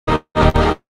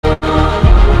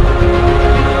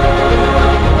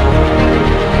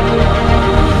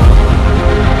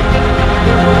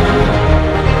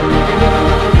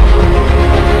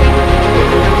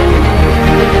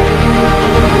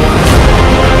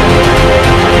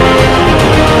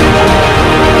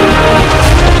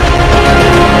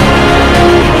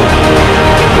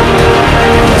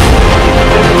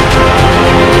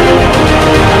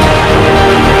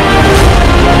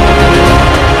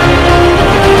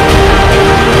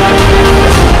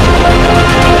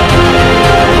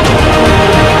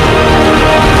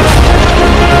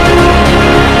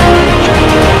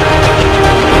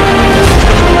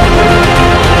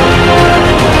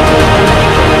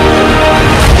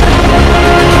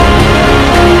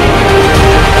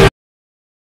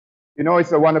You know,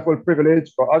 it's a wonderful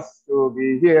privilege for us to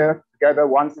be here together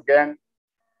once again.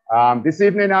 This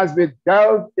evening, as we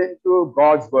delve into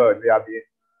God's Word, we have been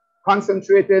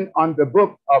concentrating on the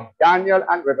book of Daniel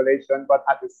and Revelation, but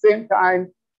at the same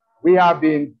time, we have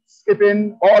been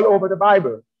skipping all over the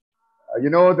Bible. You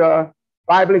know, the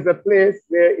Bible is a place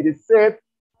where it is safe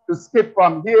to skip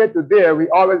from here to there. We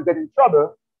always get in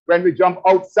trouble when we jump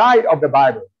outside of the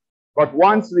Bible. But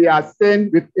once we are staying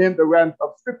within the realms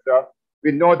of Scripture,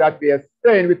 we know that we are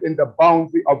staying within the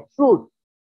boundary of truth.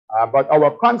 But our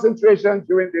concentration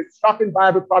during this Shocking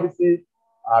Bible Prophecy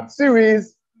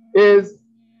series is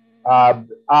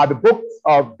the books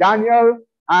of Daniel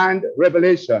and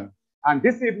Revelation. And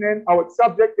this evening, our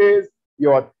subject is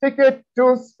your ticket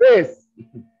to space.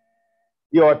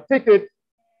 Your ticket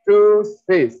to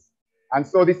space. And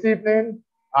so this evening,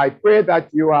 I pray that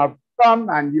you have come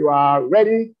and you are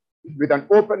ready with an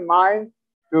open mind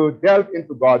to delve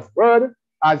into God's Word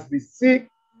as we seek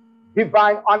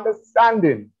divine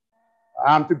understanding,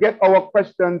 to get our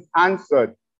questions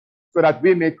answered so that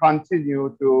we may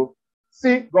continue to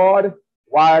seek God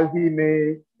while He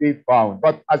may be found.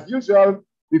 But as usual,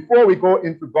 before we go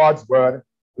into God's Word,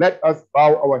 let us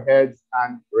bow our heads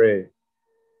and pray.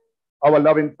 Our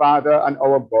loving Father and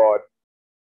our God,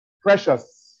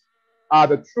 precious are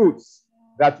the truths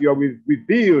that you have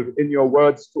revealed in your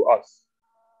words to us.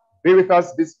 Be with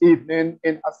us this evening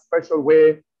in a special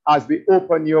way as we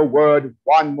open your word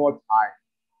one more time,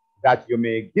 that you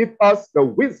may give us the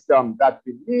wisdom that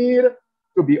we need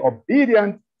to be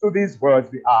obedient to these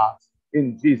words we ask.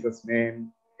 In Jesus'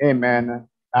 name, amen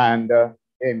and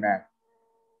amen.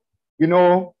 You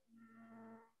know,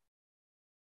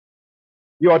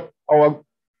 our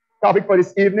topic for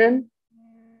this evening,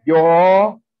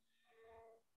 your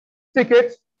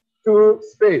ticket to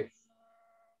space.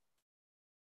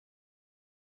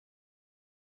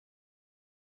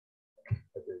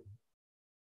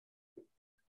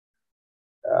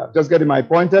 Just getting my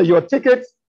pointer. Your ticket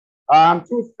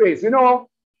to space. You know,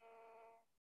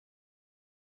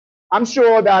 I'm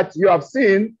sure that you have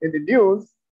seen in the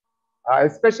news,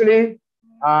 especially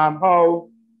how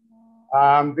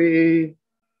a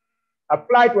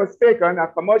flight was taken, a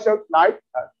commercial flight,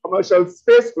 a commercial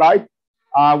space flight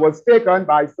was taken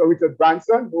by Sir Richard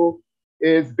Branson, who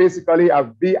is basically a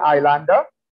VI-lander,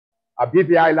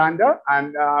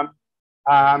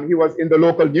 and he was in the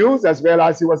local news as well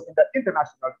as he was in the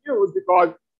international news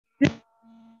because people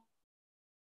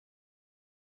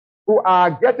who are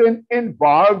getting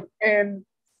involved in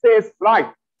space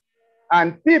flight,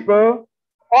 and people,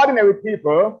 ordinary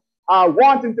people, are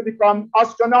wanting to become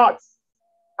astronauts.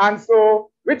 And so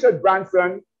Richard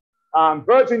Branson,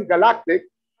 Virgin Galactic,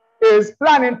 is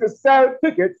planning to sell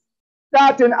tickets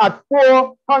starting at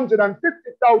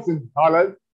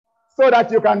 $450,000 so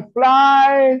that you can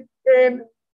fly in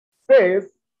space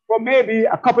for maybe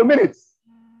a couple minutes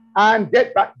and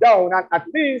get back down and at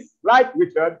least, like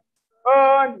Richard,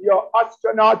 earn your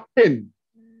astronaut pin,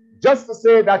 just to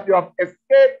say that you have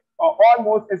escaped or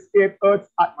almost escaped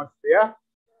Earth's atmosphere,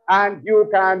 and you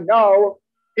can now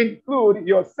include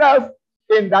yourself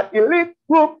in that elite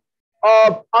group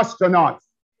of astronauts.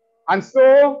 And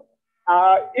so,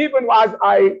 even as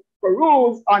I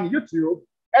peruse on YouTube,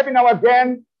 every now and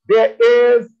again, there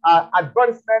is an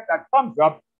advertisement that comes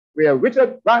up where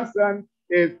Richard Branson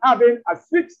is having a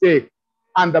sweepstake,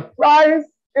 and the prize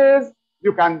is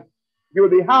if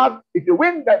you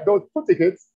win those 2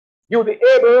 tickets, you'll be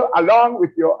able, along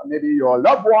with maybe your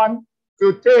loved one,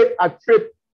 to take a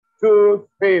trip to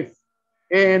space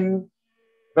in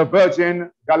the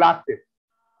Virgin Galactic.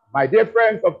 My dear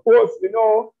friends, of course, we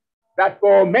know that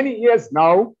for many years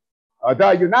now,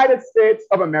 the United States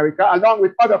of America, along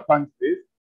with other countries,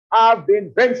 have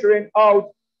been venturing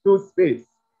out to space.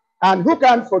 And who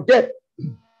can forget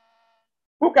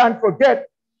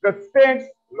the space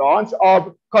launch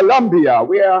of Columbia,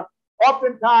 where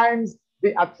oftentimes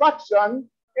the attraction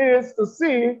is to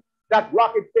see that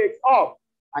rocket takes off.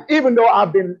 And even though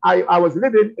I was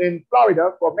living in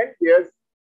Florida for many years,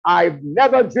 I've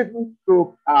never driven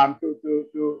to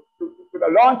the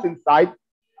launching site,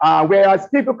 whereas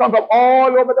people come from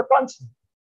all over the country.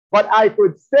 But I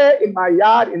could stay in my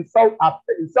yard in South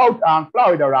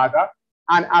Florida rather,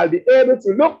 and I'll be able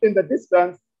to look in the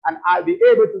distance and I'll be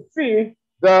able to see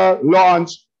the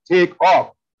launch take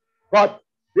off. But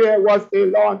there was a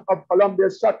launch of Columbia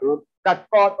shuttle that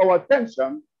caught our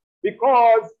attention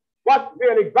because what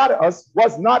really got us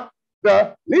was not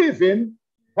the leaving,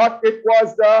 but it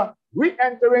was the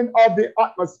re-entering of the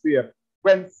atmosphere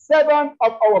when 7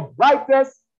 of our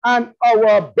brightest and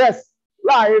our best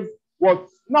lives was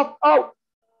snuffed out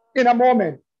in a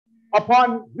moment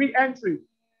upon re-entry.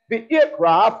 the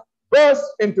aircraft burst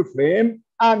into flame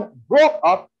and broke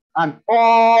up, and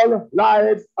all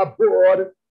lives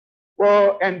aboard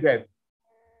were ended.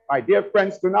 My dear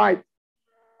friends, tonight,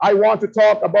 I want to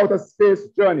talk about a space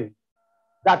journey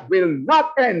that will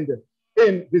not end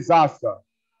in disaster.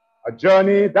 A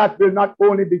journey that will not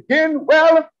only begin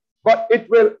well, but it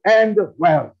will end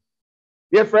well.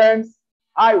 Dear friends,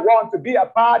 I want to be a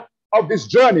part of this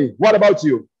journey. What about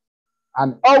you?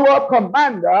 And our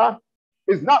commander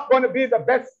is not going to be the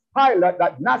best pilot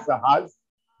that NASA has,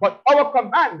 but our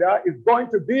commander is going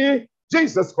to be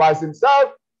Jesus Christ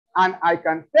himself. And I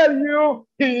can tell you,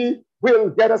 he will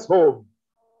get us home,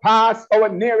 past our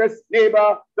nearest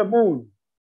neighbor, the moon,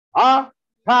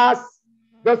 past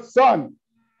the sun,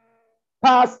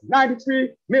 past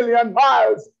 93 million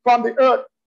miles from the earth,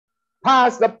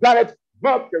 past the planet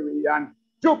Mercury and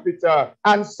Jupiter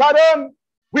and Saturn.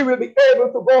 We will be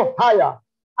able to go higher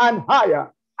and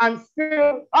higher and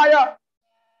still higher,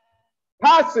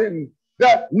 passing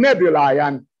the nebulae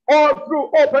and all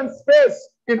through open space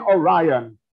in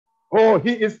Orion. Oh,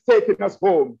 he is taking us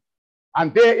home.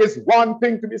 And there is one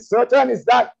thing to be certain, is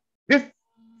that this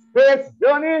space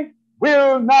journey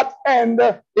will not end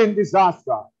in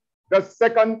disaster. The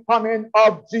second coming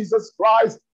of Jesus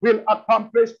Christ will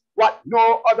accomplish what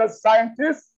no other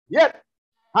scientist yet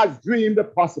has dreamed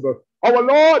possible. Our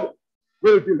Lord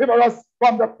will deliver us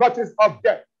from the clutches of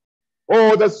death.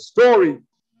 Oh, the story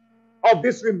of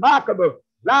this remarkable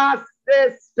last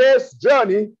day space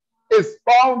journey is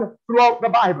found throughout the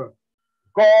Bible.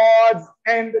 God's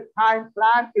end time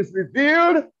plan is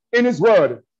revealed in his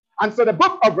word. And so the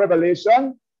book of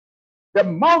Revelation, the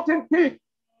mountain peak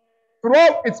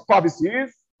throughout its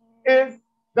prophecies, is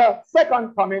the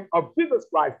second coming of Jesus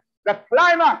Christ. The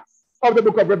climax of the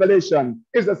book of Revelation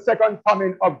is the second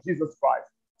coming of Jesus Christ.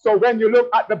 So when you look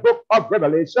at the book of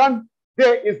Revelation,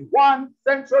 there is one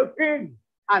central theme,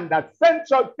 and that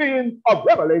central theme of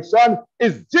Revelation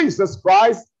is Jesus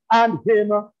Christ and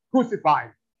him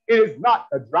crucified. It is not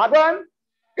the dragon.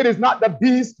 It is not the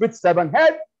beast with 7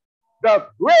 heads. The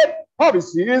great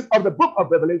prophecies of the book of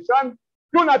Revelation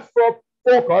do not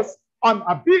focus on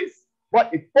a beast,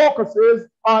 but it focuses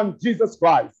on Jesus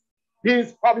Christ.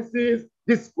 These prophecies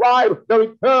describe the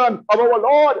return of our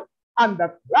Lord and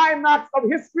the climax of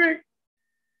history.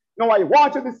 Now, I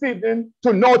want you this evening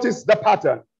to notice the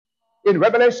pattern. In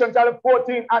Revelation chapter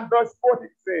 14 and verse 40,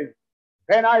 it says,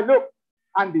 "Then I looked,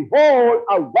 and behold,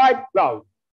 a white cloud,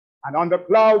 and on the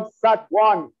cloud sat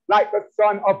one like the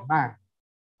Son of Man,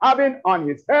 having on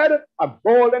his head a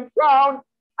golden crown,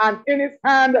 and in his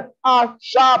hand a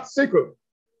sharp sickle."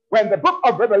 When the book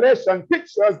of Revelation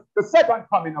pictures the second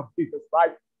coming of Jesus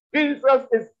Christ, Jesus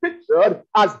is pictured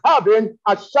as having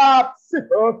a sharp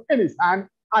sickle in his hand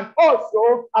and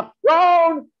also a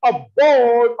crown of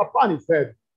gold upon his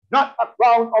head. Not a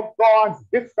crown of thorns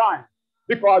this time,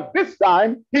 because this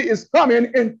time he is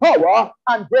coming in power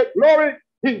and great glory.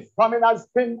 He's coming as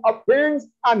King of Kings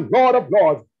and Lord of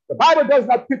Lords. The Bible does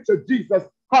not picture Jesus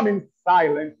coming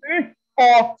silently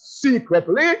or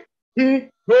secretly. He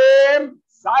came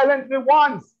silently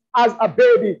once as a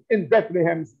baby in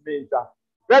Bethlehem's manger.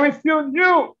 Very few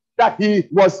knew that he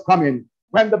was coming.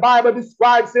 When the Bible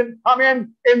describes him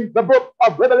coming in the book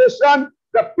of Revelation,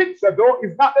 the picture, though,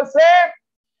 is not the same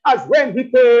as when he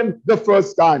came the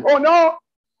first time. Oh no,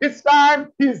 this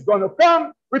time he's going to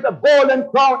come with a golden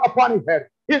crown upon his head.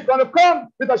 He's going to come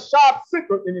with a sharp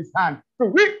sickle in his hand to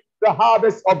reap the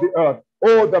harvest of the earth.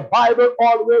 Oh, the Bible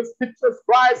always pictures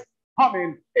Christ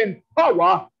coming in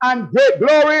power and great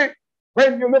glory.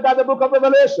 When you look at the book of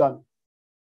Revelation,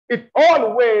 it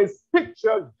always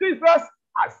pictures Jesus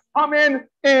as coming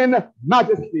in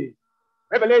majesty.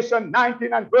 Revelation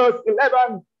 19 and verse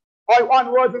 11, or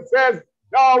onwards, it says,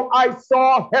 "Now I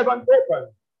saw heaven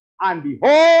open, and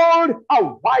behold, a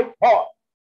white horse.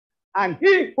 And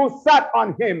he who sat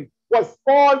on him was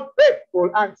called faithful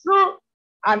and true,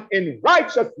 and in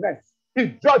righteousness he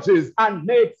judges and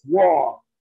makes war.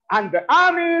 And the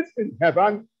armies in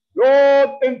heaven,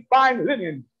 clothed in fine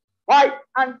linen, white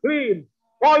and clean,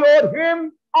 followed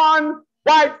him on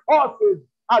white horses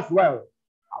as well."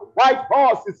 A white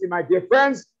horse, you see, my dear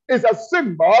friends, is a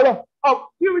symbol of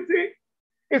purity,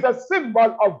 is a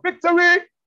symbol of victory,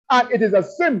 and it is a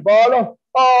symbol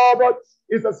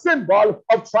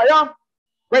of triumph.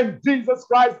 When Jesus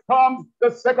Christ comes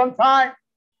the second time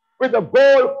with a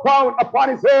gold crown upon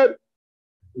his head,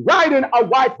 riding a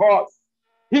white horse,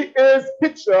 he is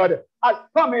pictured as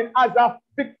coming as a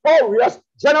victorious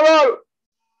general.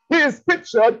 He is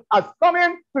pictured as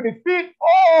coming to defeat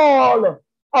all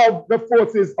of the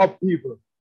forces of evil.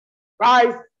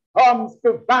 Christ comes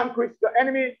to vanquish the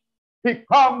enemy He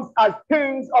comes as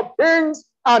King of Kings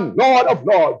and Lord of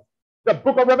Lords. The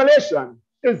book of Revelation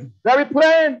is very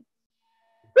plain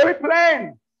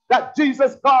that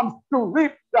Jesus comes to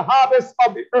reap the harvest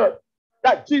of the earth,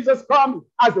 that Jesus comes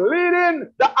as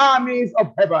leading the armies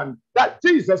of heaven, that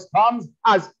Jesus comes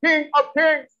as King of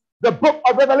Kings. The book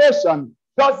of Revelation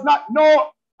does not know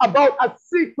about a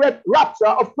secret rapture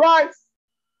of Christ.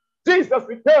 Jesus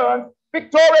returns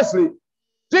victoriously.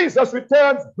 Jesus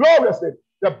returns gloriously.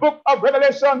 The book of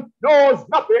Revelation knows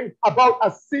nothing about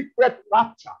a secret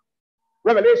rapture.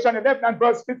 Revelation 11 and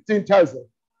verse 15 tells us,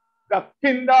 the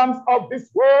kingdoms of this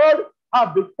world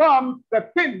have become the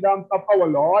kingdoms of our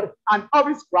Lord and of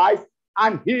his Christ,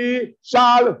 and he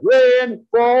shall reign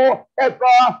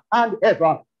forever and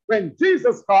ever. When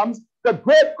Jesus comes, the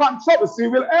great controversy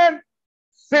will end.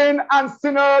 Sin and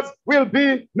sinners will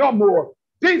be no more.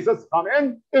 Jesus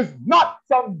coming is not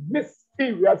some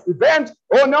mysterious event.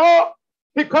 Oh no,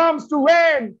 he comes to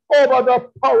reign over the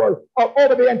power of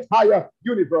over the entire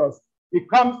universe. He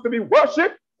comes to be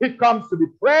worshipped. He comes to be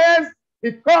praised.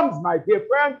 He comes, my dear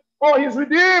friend, for his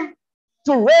redeemed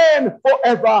to reign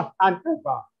forever and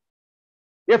ever.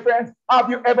 Dear friends, have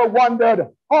you ever wondered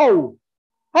how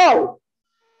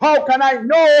can I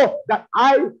know that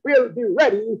I will be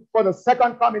ready for the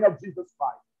second coming of Jesus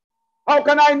Christ? How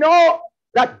can I know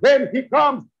that when he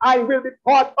comes, I will be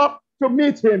caught up to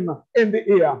meet him in the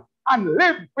air and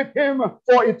live with him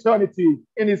for eternity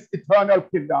in his eternal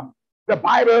kingdom? The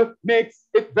Bible makes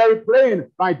it very plain,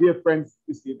 my dear friends,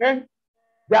 this evening,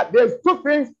 that there's two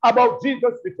things about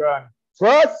Jesus' return.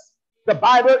 First, the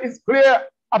Bible is clear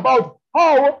about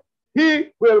how he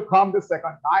will come the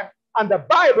second time. And the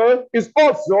Bible is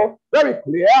also very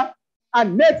clear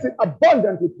and makes it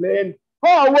abundantly plain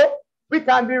how we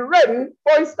can be ready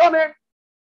for his coming.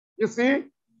 You see,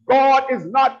 God is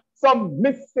not some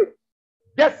mystic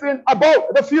guessing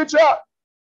about the future.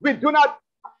 We do not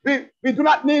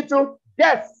need to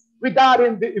guess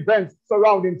regarding the events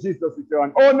surrounding Jesus'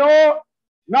 return. Oh no,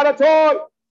 not at all.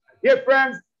 Dear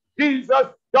friends, Jesus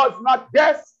does not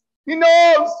guess. He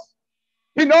knows.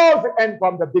 He knows the end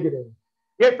from the beginning.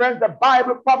 Dear friends, the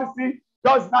Bible prophecy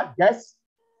does not guess.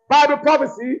 Bible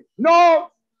prophecy knows.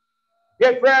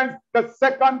 Dear friends, the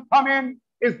second coming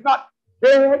is not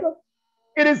vague.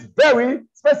 It is very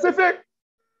specific.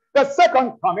 The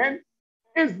second coming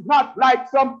is not like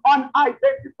some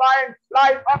unidentified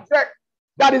flying object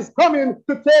that is coming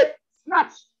to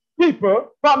snatch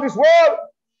people from this world.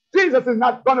 Jesus is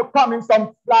not going to come in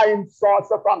some flying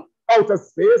saucer from outer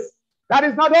space. That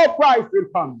is not how Christ will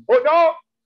come. Oh no,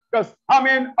 the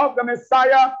coming of the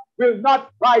Messiah will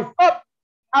not rise up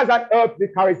as an earthly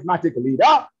charismatic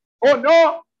leader. Oh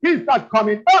no, he's not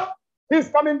coming up. He's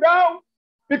coming down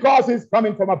because he's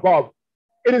coming from above.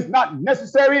 It is not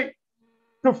necessary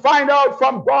to find out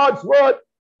from God's word.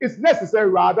 It's necessary,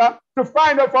 rather, to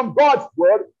find out from God's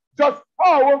word just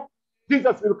how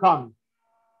Jesus will come.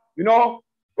 You know,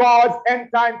 God's end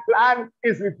time plan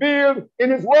is revealed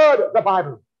in his word, the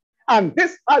Bible. And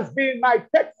this has been my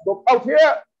textbook out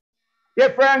here.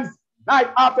 Dear friends,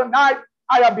 night after night,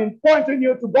 I have been pointing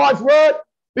you to God's word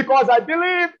because I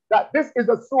believe that this is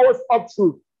the source of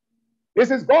truth. This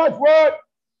is God's word.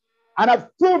 And I've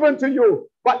proven to you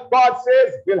what God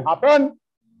says will happen.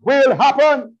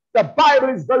 The Bible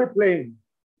is very plain.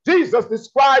 Jesus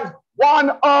describes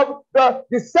one of the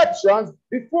deceptions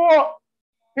before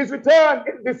his return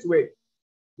in this way.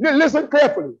 Listen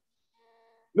carefully.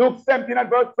 Luke 17 and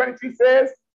verse 23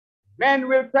 says, men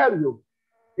will tell you,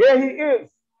 here he is,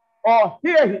 or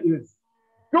here he is.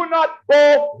 Do not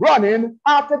go running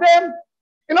after them.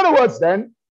 In other words,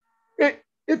 then,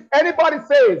 if anybody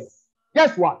says,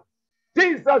 guess what?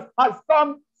 Jesus has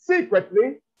come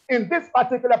secretly in this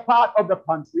particular part of the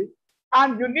country,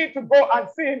 and you need to go and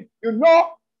see him, you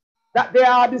know that they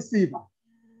are a deceiver.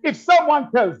 If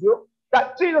someone tells you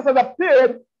that Jesus has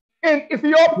appeared in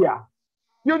Ethiopia,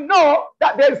 you know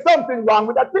that there is something wrong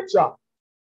with that picture.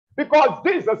 Because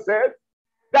Jesus said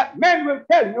that men will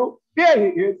tell you, here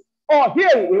he is, or here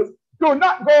he is. Do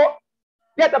not go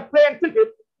get a plane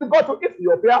ticket to go to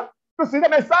Ethiopia to see the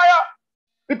Messiah.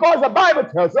 Because the Bible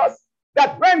tells us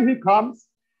that when he comes,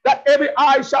 that every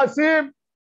eye shall see him.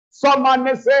 Someone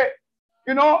may say,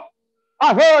 you know,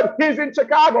 I heard he's in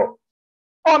Chicago.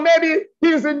 Or maybe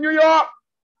he's in New York.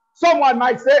 Someone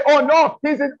might say, oh no,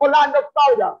 he's in Orlando,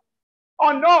 Florida.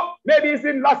 Or no, maybe he's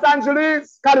in Los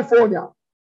Angeles, California.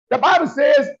 The Bible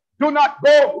says, do not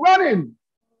go running.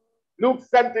 Luke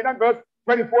 17 and verse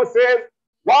 24 says,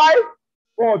 why?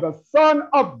 For the Son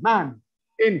of Man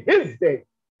in his day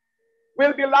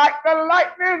will be like the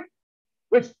lightning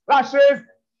which flashes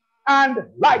and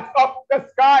lights up the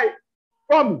sky.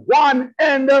 from one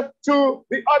end to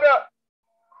the other.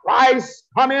 Christ's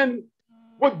coming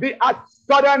would be a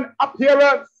sudden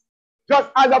appearance, just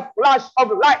as a flash of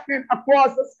lightning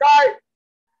across the sky.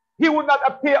 He would not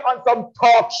appear on some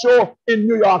talk show in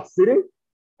New York City.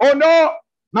 Oh no,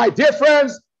 my dear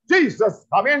friends, Jesus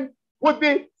coming would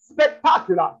be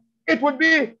spectacular. It would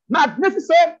be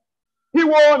magnificent. He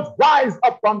won't rise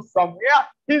up from somewhere.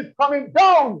 He's coming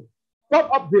down from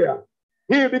up there.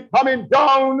 He'll be coming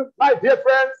down, my dear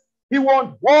friends. He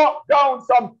won't walk down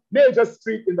some major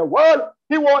street in the world.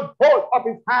 He won't hold up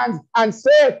his hands and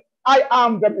say, I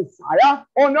am the Messiah.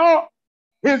 Oh no,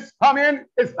 his coming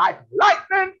is like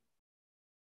lightning,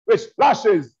 which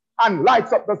flashes and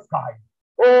lights up the sky.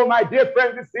 Oh, my dear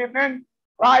friends, this evening,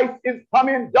 Christ is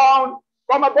coming down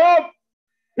from above.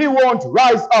 He won't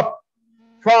rise up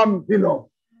from below.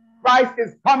 Christ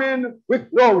is coming with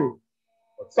glory.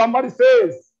 But somebody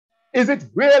says, is it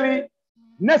really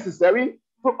necessary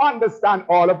to understand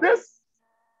all of this?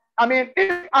 I mean,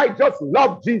 if I just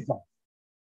love Jesus,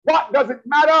 what does it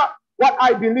matter what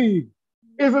I believe?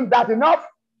 Isn't that enough?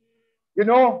 You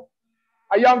know,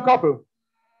 a young couple,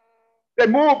 they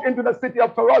moved into the city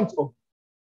of Toronto,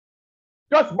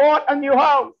 just bought a new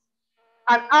house.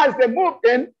 And as they moved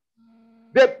in,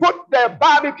 they put their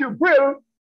barbecue grill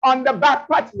on the back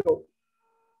patio.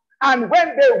 And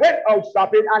when they went out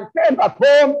shopping and came back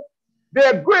home,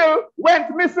 their grill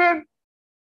went missing.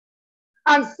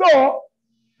 And so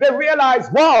they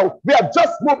realized, wow, we have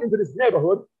just moved into this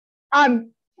neighborhood. And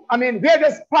I mean, we're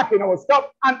just packing our stuff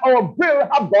and our grill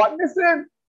have gone missing.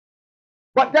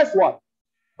 But guess what?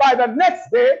 By the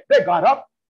next day, they got up.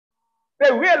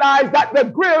 They realized that the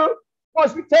grill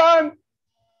was returned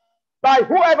by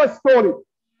whoever stole it.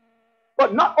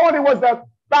 But not only was the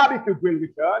barbecue grill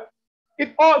returned,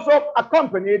 it also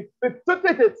accompanied with 2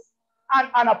 tickets and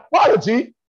an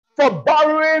apology for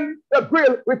borrowing the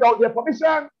grill without their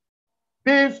permission.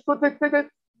 These 2 tickets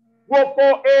were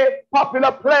for a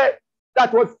popular play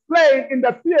that was playing in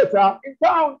the theater in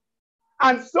town.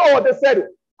 And so they said,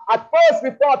 at first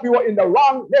we thought we were in the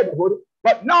wrong neighborhood,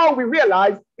 but now we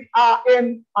realize we are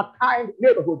in a kind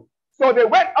neighborhood. So they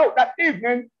went out that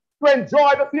evening to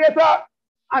enjoy the theater.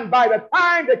 And by the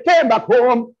time they came back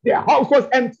home, their house was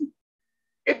empty.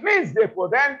 It means, therefore,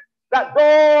 then, that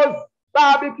those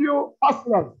barbecue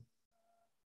hustlers,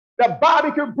 the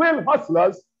barbecue grill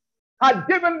hustlers, had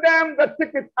given them the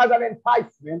ticket as an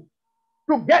enticement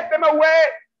to get them away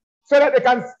so that they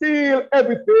can steal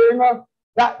everything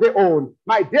that they own.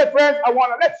 My dear friends, I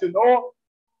want to let you know,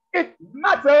 it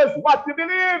matters what you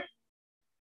believe.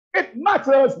 It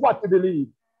matters what you believe.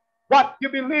 What you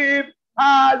believe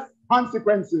has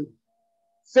consequences.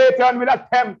 Satan will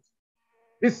attempt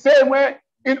the same way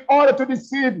in order to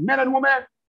deceive men and women,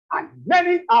 and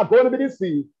many are going to be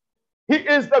deceived. He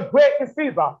is the great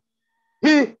deceiver.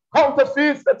 He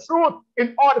counterfeits the truth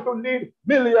in order to lead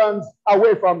millions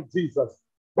away from Jesus.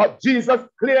 But Jesus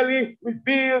clearly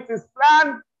reveals his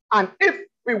plan, and if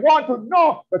we want to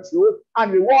know the truth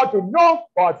and we want to know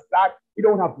God's plan, we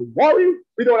don't have to worry,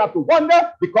 we don't have to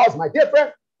wonder, because, my dear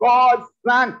friend, God's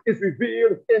plan is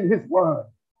revealed in his word.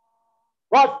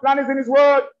 God's plan is in his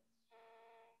word.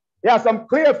 There are some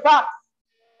clear facts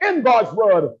in God's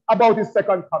word about his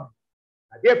second coming.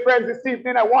 My dear friends, this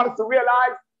evening I want us to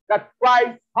realize that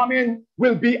Christ's coming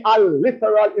will be a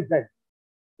literal event,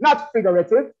 not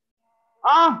figurative.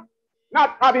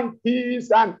 Not having peace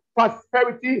and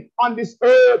prosperity on this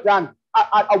earth and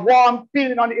a warm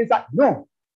feeling on the inside. No,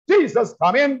 Jesus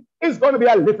coming is going to be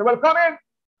a literal coming.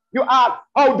 You ask,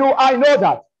 how do I know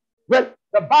that? Well,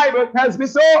 the Bible tells me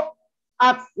so.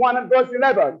 Acts 1 and verse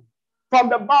 11. From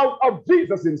the mouth of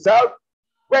Jesus himself,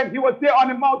 when he was there on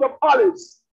the Mount of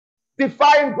Olives,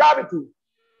 defying gravity,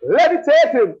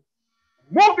 levitating,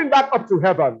 moving back up to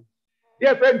heaven.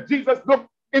 Dear friend, Jesus looked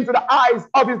into the eyes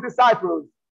of his disciples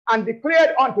and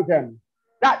declared unto them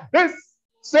that this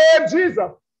same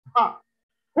Jesus,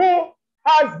 who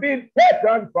has been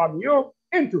taken from you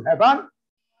into heaven,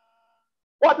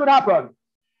 what would happen?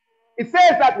 It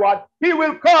says that what? He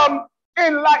will come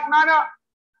in like manner.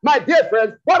 My dear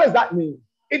friends, what does that mean?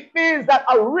 It means that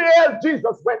a real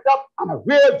Jesus went up and a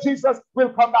real Jesus will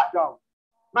come back down.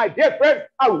 My dear friends,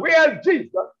 a real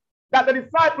Jesus that the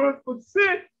disciples could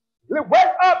see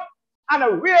went up, and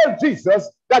a real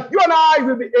Jesus that you and I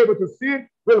will be able to see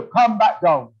will come back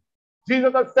down.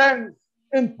 Jesus ascends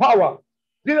in power.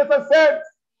 Jesus ascends,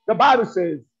 the Bible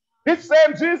says, this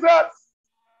same Jesus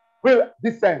will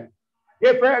descend.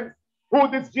 Dear friends, who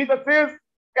this Jesus is,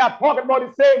 we are talking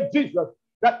about the same Jesus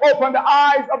that opened the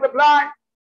eyes of the blind,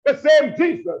 the same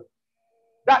Jesus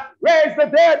that raised the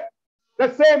dead,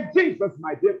 the same Jesus,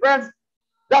 my dear friends,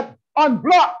 that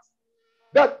unblocked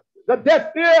the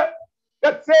deaf ear.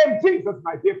 That same Jesus,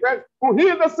 my dear friends, who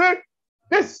healed the sick,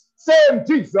 this same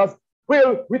Jesus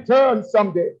will return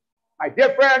someday. My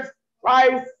dear friends,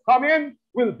 Christ's coming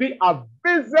will be a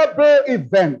visible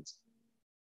event.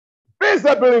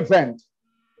 Visible event.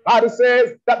 The Bible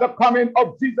says that the coming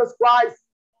of Jesus Christ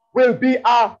will be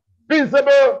a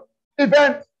visible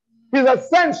event. His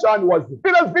ascension was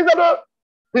visible.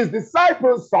 His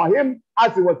disciples saw him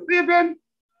as he was leaving.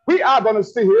 We are going to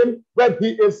see him when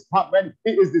he is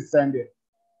descending.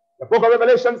 The book of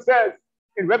Revelation says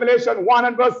in Revelation 1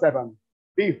 and verse 7,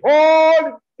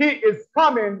 behold, he is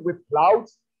coming with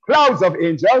clouds of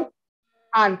angels,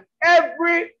 and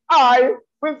every eye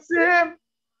will see him.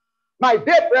 My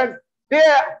dear friends,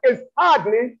 there is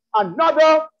hardly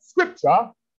another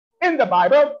scripture in the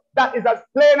Bible that is as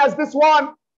plain as this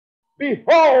one.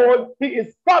 Behold, he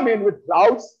is coming with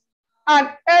clouds, and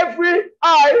every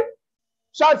eye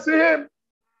shall see him.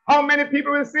 How many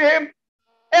people will see him?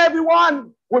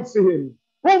 Everyone would see him.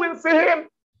 Who will see him?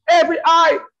 Every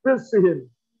eye will see him.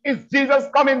 Is Jesus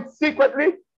coming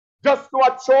secretly just to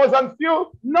a chosen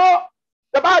few? No.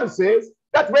 The Bible says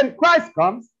that when Christ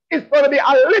comes, it's going to be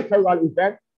a literal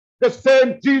event. The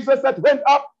same Jesus that went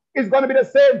up is going to be the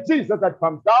same Jesus that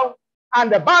comes down.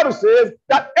 And the Bible says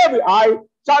that every eye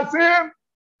shall see him.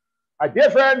 My dear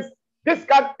friends, if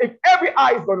every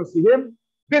eye is going to see him,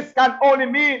 this can only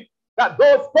mean that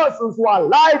those persons who are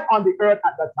alive on the earth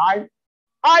at that time,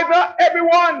 either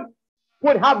everyone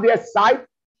would have their sight,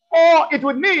 or it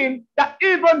would mean that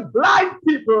even blind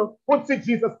people would see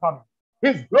Jesus coming.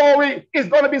 His glory is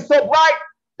going to be so bright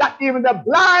that even the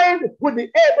blind would be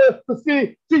able to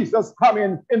see Jesus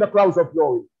coming in the clouds of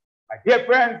glory. My dear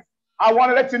friends, I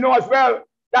want to let you know as well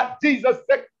that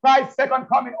Christ's second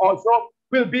coming also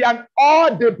will be an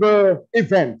audible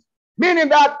event, meaning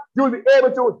that you'll be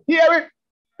able to hear it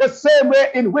the same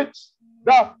way in which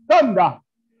the thunder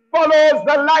follows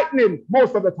the lightning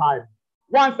most of the time.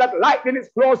 Once that lightning is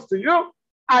close to you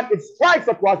and it strikes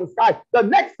across the sky, the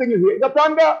next thing you hear is the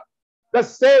thunder. The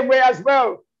same way as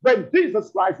well, when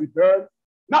Jesus Christ returns,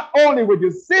 not only will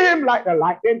you see him like the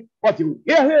lightning, but you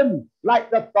hear him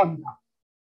like the thunder.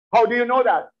 How do you know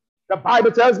that? The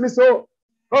Bible tells me so.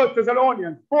 1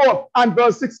 Thessalonians 4 and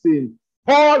verse 16.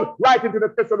 Paul, writing to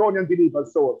the Thessalonian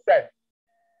believers, so said.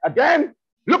 Again,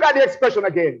 look at the expression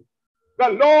again. The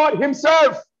Lord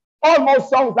himself almost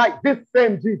sounds like this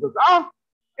same Jesus.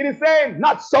 It is saying,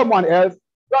 not someone else.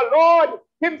 The Lord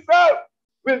himself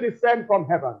will descend from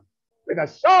heaven with a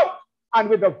shout and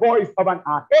with the voice of an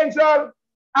archangel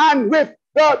and with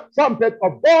the trumpet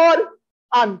of God.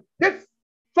 And this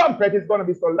trumpet is going to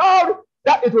be so loud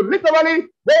that it will literally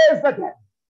raise the dead.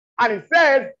 And it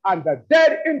says, and the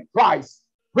dead in Christ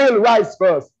will rise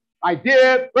first. My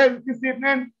dear friends, this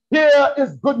evening, here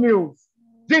is good news.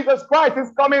 Jesus Christ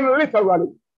is coming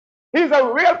literally. He's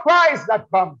a real Christ that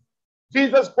comes.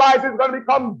 Jesus Christ is going to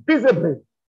become visibly.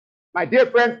 My dear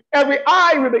friends, every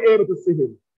eye will be able to see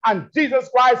him. And Jesus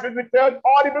Christ will return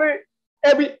audibly.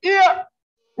 Every ear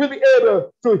will be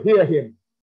able to hear him.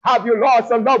 Have you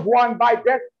lost a loved one by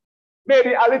death?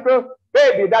 Maybe a little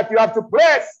baby that you have to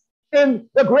place in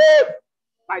the grave.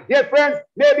 My dear friends,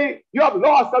 maybe you have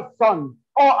lost a son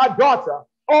or a daughter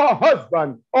or a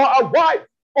husband or a wife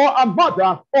or a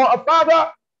mother or a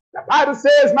father. The Bible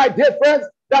says, my dear friends,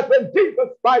 that when Jesus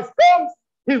Christ comes,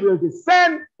 he will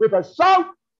descend with a shout.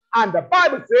 And the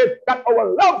Bible says that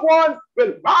our loved ones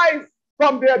will rise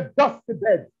from their dusty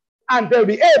beds and they'll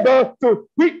be able to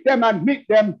greet them and meet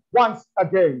them once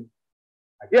again.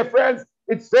 My dear friends,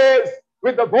 it says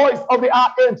with the voice of the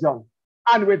archangel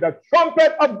and with the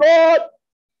trumpet of God,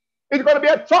 it's going to be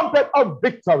a trumpet of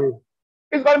victory.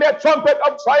 It's going to be a trumpet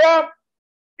of triumph.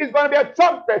 It's going to be a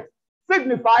trumpet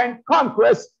signifying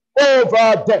conquest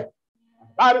over death.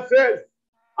 The Bible says,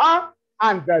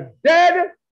 and the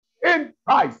dead in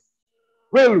Christ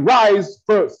will rise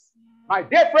first. My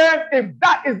dear friends, if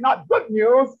that is not good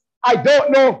news, I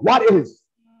don't know what is.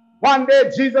 One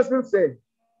day Jesus will say,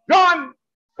 John,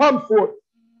 come forth.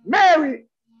 Mary,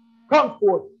 come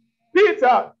forth.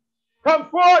 Peter, come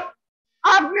forth.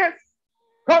 Agnes,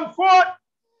 come forth.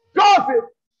 Joseph,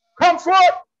 come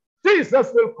forth.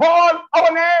 Jesus will call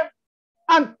our name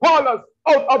and call us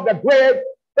out of the grave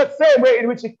the same way in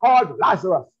which he called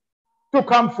Lazarus to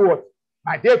come forth.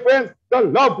 My dear friends, the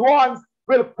loved ones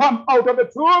will come out of the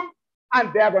tomb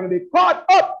and they're going to be caught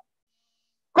up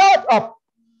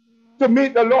to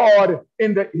meet the Lord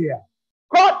in the air,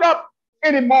 caught up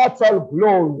in immortal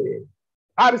glory.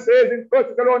 And it says in 1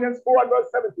 Thessalonians 4 verse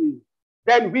 17,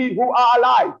 then we who are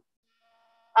alive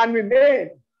and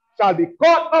remain shall be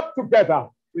caught up together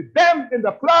with them in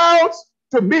the clouds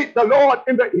to meet the Lord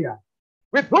in the air.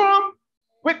 With whom?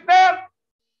 With them.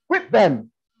 With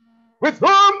them. With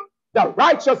whom? The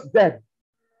righteous dead.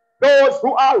 Those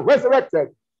who are resurrected.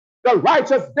 The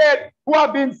righteous dead who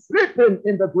have been sleeping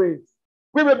in the graves.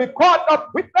 We will be caught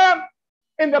up with them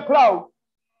in the cloud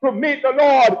to meet the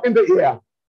Lord in the air.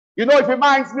 You know, it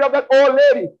reminds me of that old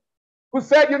lady who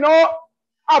said, you know,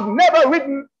 I've never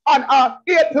ridden on an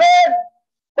airplane,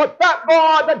 but thank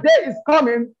God the day is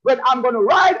coming when I'm going to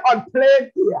ride on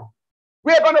plain air.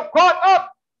 We're going to caught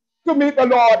up to meet the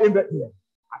Lord in the air. The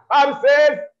Bible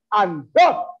says, and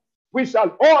thus we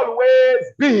shall always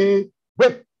be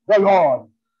with the Lord.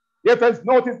 If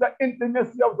notice the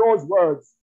intimacy of those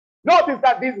words. Notice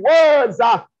that these words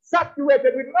are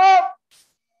saturated with love.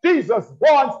 Jesus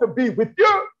wants to be with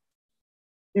you.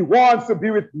 He wants to be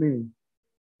with me.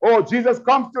 Oh, Jesus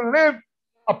comes to live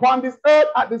upon this earth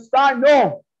at this time.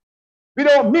 No, we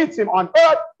don't meet him on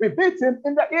earth. We meet him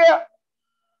in the air.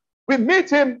 We meet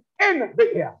him in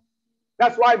the air.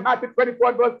 That's why Matthew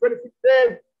 24 verse 26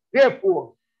 says,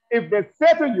 therefore, if they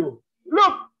say to you,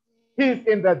 look, he's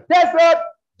in the desert,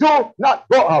 do not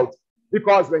go out.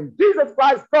 Because when Jesus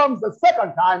Christ comes the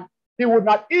second time, he would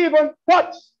not even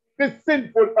touch this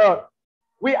sinful earth.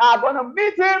 We are going to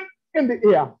meet him in the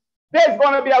air. There's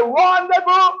going to be a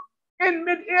rendezvous in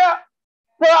mid-air,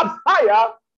 perhaps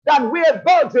higher than where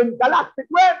Virgin Galactic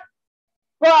went,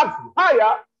 perhaps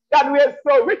higher than where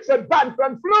Sir Richard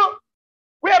Branson flew.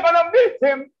 We are going to meet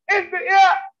him in the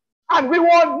air, and we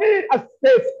won't need a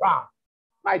spacecraft.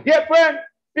 My dear friend,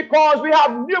 because we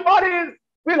have new bodies,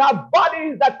 we'll have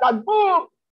bodies that can move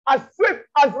as swift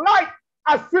as light,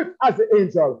 as swift as the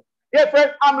angel. Dear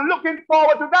friend, I'm looking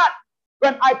forward to that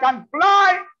when I can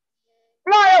fly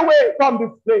away from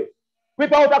this place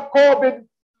without a COVID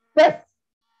test,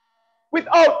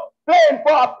 without paying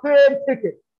for a plane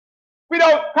ticket,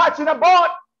 without catching a boat.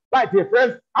 My dear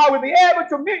friends, I will be able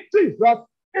to meet Jesus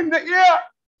in the air.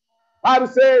 The Bible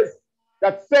says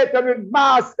that Satan will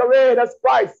masquerade as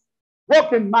Christ,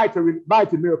 working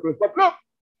mighty miracles. But look,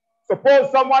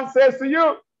 suppose someone says to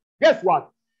you, guess what?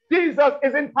 Jesus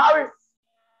is in Paris,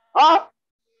 or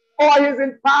he's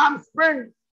in Palm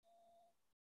Springs.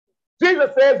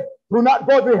 Jesus says, do not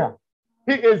go there.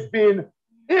 He is being,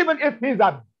 even if he's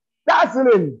a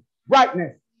dazzling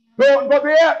brightness, don't go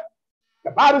there.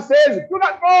 The Bible says,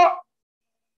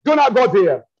 do not go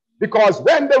there. Because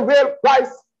when the real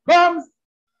Christ comes,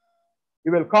 he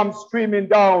will come streaming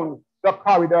down the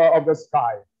corridor of the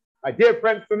sky. My dear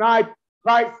friends, tonight,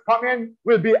 Christ's coming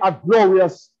will be a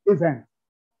glorious event.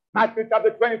 Matthew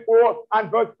chapter 24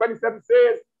 and verse 27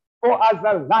 says, for as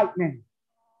the lightning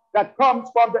that comes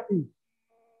from the east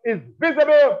is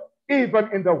visible even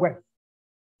in the west,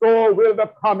 so will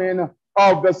the coming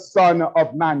of the Son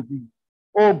of Man be.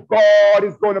 Oh, God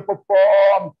is going to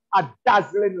perform a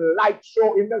dazzling light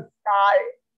show in the sky.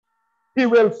 He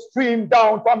will stream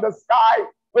down from the sky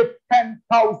with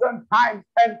 10,000 times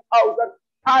 10,000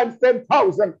 times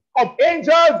 10,000 of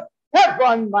angels.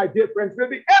 Heaven, my dear friends, will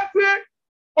be empty.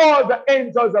 All the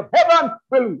angels of heaven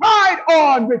will ride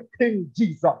on with King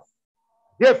Jesus.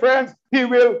 Dear friends, he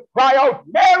will cry out,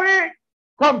 Mary,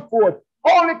 come forth.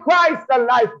 Only Christ, the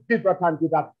life giver, can do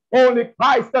that. Only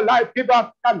Christ, the life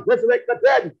giver, can resurrect the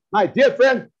dead. My dear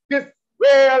friends, this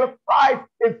real Christ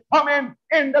is coming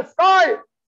in the sky.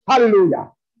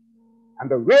 Hallelujah.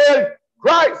 And the real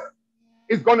Christ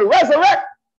is going to resurrect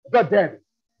the dead.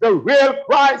 The real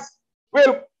Christ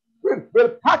will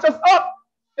catch us up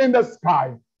in the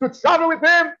sky to travel with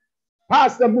him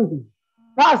past the moon,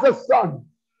 past the sun,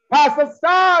 past the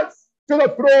stars, to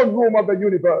the throne room of the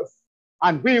universe.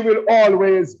 And we will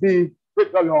always be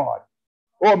with the Lord.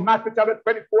 Oh, Matthew chapter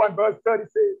 24 and verse 30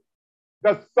 says,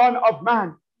 the Son of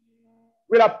Man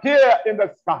will appear in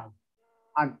the sky,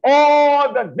 and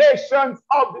all the nations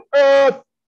of the earth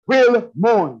will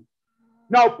mourn.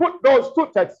 Now put those two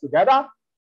texts together.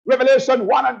 Revelation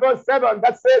 1 and verse 7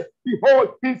 that says, behold,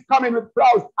 he's coming with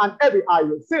clouds, and every eye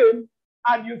will see him.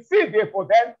 And you see, therefore,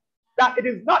 then, that it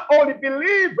is not only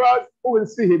believers who will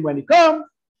see him when he comes,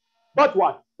 but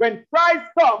what? When Christ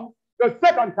comes the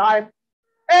second time,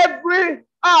 every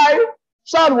eye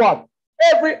shall what?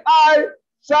 Every eye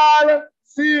shall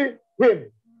see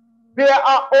him. There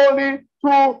are only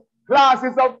two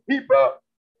classes of people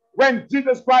when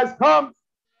Jesus Christ comes.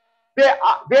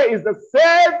 There is the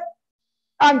saved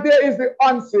and there is the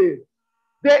unsaved.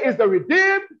 There is the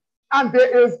redeemed and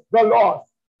there is the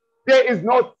lost. There is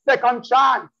no second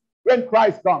chance when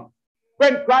Christ comes.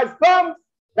 When Christ comes,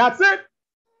 that's it.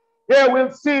 They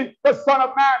will see the Son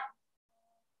of Man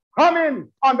coming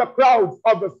on the clouds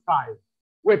of the sky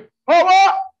with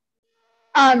power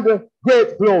and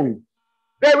great glory.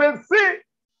 They will see.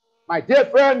 My dear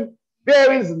friend,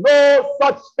 there is no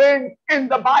such thing in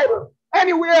the Bible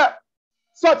anywhere,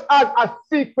 such as a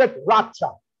secret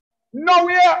rapture.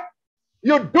 Nowhere.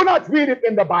 You do not read it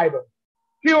in the Bible.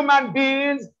 Human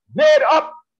beings made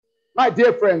up, my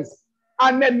dear friends,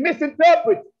 and they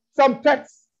misinterpret some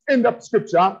texts in the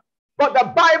scripture. But the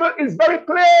Bible is very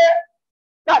clear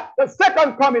that the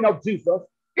second coming of Jesus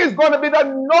is going to be the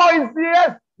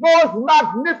noisiest, most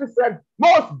magnificent,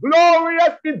 most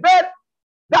glorious event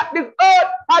that this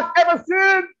earth has ever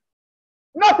seen.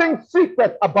 Nothing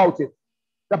secret about it.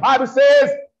 The Bible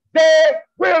says they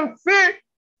will see.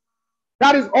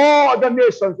 That is all the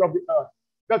nations of the earth.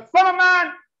 The Son of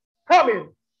Man coming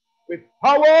with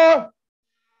power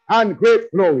and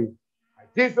great glory.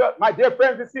 Jesus, my dear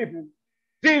friends, this evening,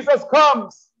 Jesus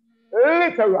comes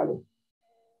literally.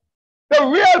 The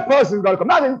real person is going to come,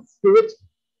 not in spirit.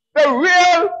 The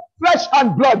real flesh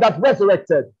and blood that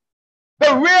resurrected.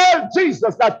 The real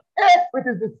Jesus that ate with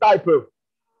his disciples.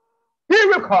 He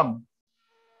will come.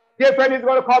 Dear friend, he's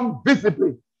going to come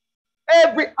visibly.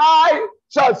 Every eye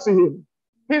shall see him.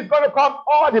 He's going to come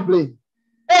audibly.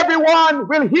 Everyone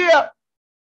will hear.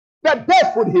 The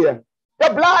deaf would hear.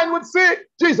 The blind would see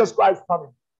Jesus Christ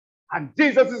coming. And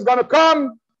Jesus is going to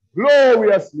come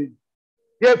gloriously.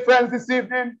 Dear friends, this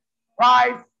evening,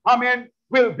 Christ coming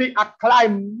will be a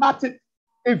climatic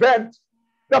event.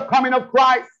 The coming of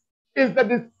Christ is the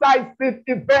decisive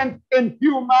event in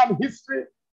human history.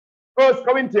 1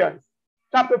 Corinthians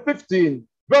chapter 15,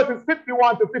 verses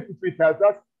 51 to 53 tells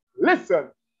us, listen,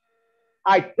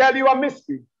 I tell you a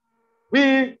mystery.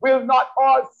 We will not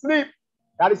all sleep.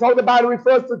 That is how the Bible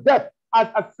refers to death, as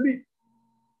asleep.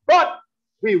 But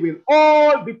we will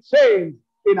all be changed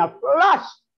in a flash,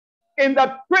 in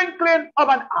the twinkling of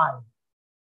an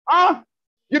eye.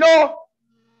 You know,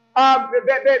 they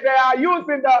are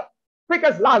using the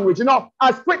quickest language, you know,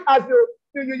 as quick as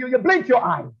you blink your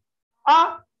eye.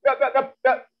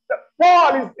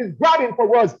 Paul is grabbing for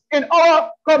words. In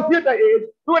our computer age,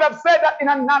 we would have said that in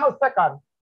a nanosecond.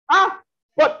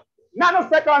 But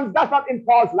nanoseconds, that's not in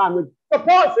Paul's language. So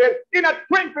Paul says, in a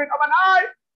twinkling of an eye,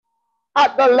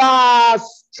 at the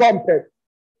last trumpet.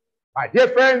 My dear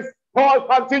friends, Paul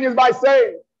continues by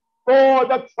saying, for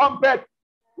the trumpet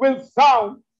will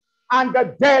sound, and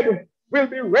the dead will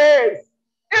be raised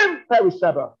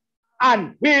imperishable,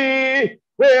 and we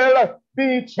will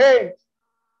be changed.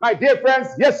 My dear friends,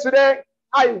 yesterday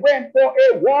I went for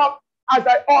a walk, as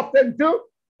I often do,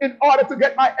 in order to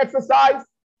get my exercise,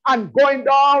 and going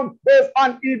down those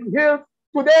uneven hills.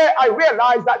 Today I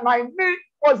realized that my knee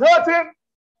was hurting.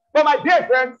 But my dear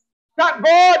friends, thank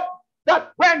God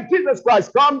that when Jesus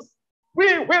Christ comes,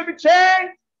 we will be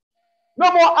changed.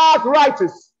 No more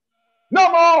arthritis.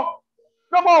 No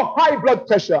more high blood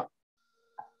pressure.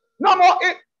 No more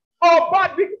our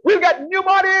body. We'll get new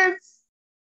bodies.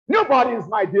 New bodies,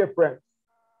 my dear friends.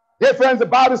 Dear friends, the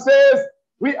Bible says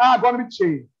we are going to be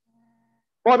changed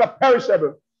for the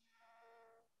perishable.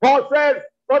 Paul says,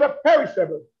 for the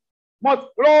perishable must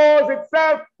clothe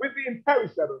itself with the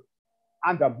imperishable,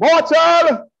 and the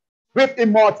mortal with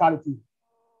immortality.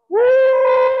 Woo!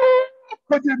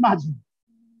 Could you imagine?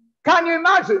 Can you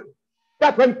imagine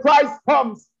that when Christ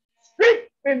comes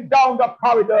sweeping down the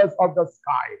corridors of the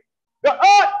sky, the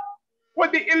earth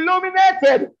would be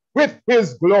illuminated with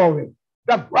his glory.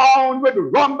 The ground would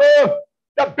rumble,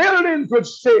 the buildings would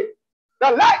shake,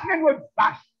 the lightning would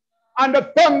flash, and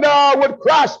the thunder would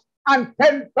crash, and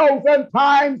 10,000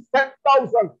 times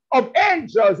 10,000 of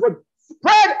angels would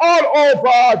spread all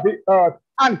over the earth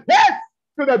and head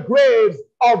to the graves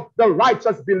of the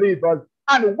righteous believers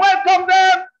and welcome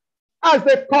them as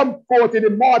they come forth in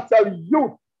immortal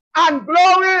youth and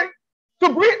glory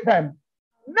to greet them,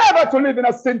 never to live in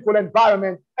a sinful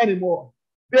environment anymore.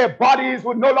 Their bodies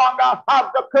would no longer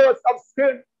have the curse of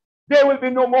sin. There will be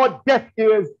no more deaf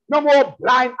ears, no more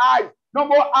blind eyes, no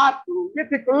more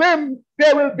arthritic limbs.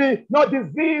 There will be no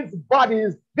diseased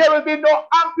bodies. There will be no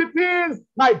amputees,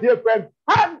 my dear friends.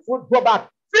 Hands would go back.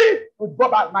 Feet would go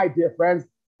back, my dear friends.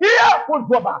 Ear would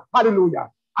go back. Hallelujah.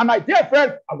 And my dear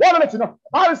friends, I want to let you know, the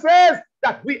Bible says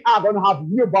that we are going to have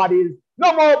new bodies.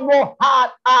 No more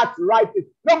heart arthritis.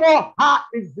 No more heart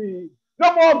disease.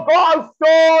 No more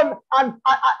gallstone. And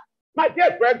my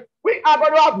dear friends, we are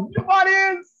going to have new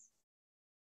bodies.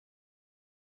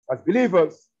 As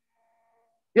believers,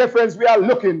 dear friends, we are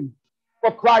looking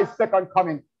for Christ's second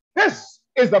coming. This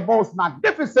is the most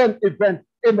magnificent event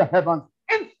in the heavens.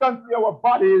 Instantly, our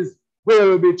bodies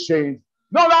will be changed.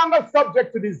 No longer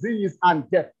subject to disease and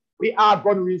death. We are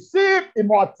going to receive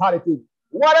immortality.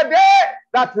 What a day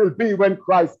that will be when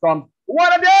Christ comes.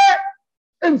 What a day!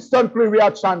 Instantly, we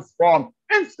are transformed.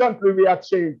 instantly we are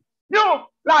changed. New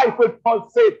life will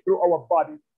pulsate through our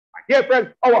body. My dear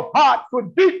friends, our hearts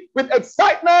will beat with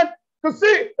excitement to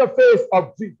see the face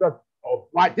of Jesus. Oh,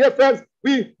 my dear friends,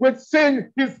 we will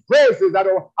sing his praises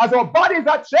as our bodies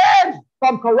are changed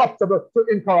from corruptible to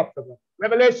incorruptible.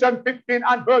 Revelation 15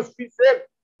 and verse 3 says,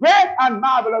 great and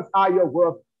marvelous are your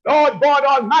works, Lord God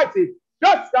Almighty.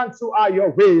 Just and true are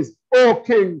your ways, O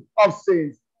King of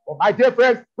saints. Oh, my dear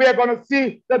friends, we are going to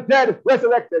see the dead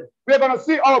resurrected. We are going to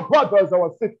see our brothers,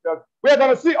 our sisters. We are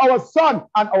going to see our son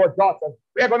and our daughters.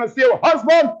 We are going to see our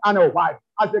husband and our wife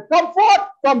as they come forth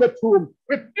from the tomb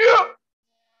with new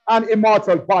and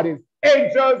immortal bodies.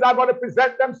 Angels are going to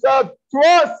present themselves to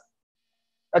us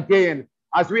again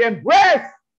as we embrace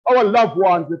our loved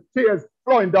ones with tears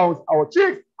flowing down our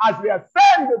cheeks as we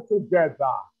ascend together.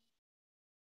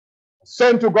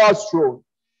 Ascend to God's throne.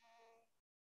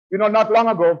 You know, not long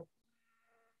ago,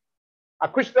 a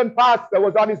Christian pastor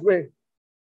was on his way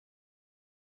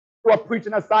to a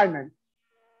preaching assignment,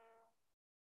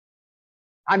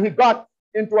 and he got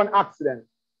into an accident.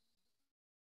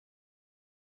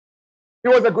 He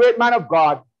was a great man of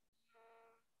God,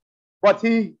 but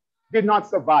he did not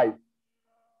survive.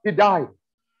 He died.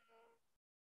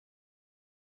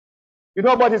 You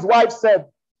know what his wife said?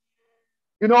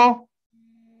 You know,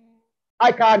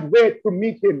 I can't wait to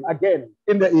meet him again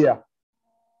in the air.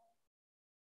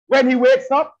 When he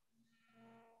wakes up,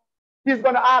 he's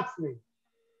going to ask me,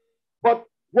 but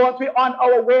weren't we on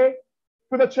our way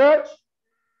to the church?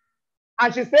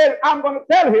 And she said, I'm going to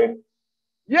tell him,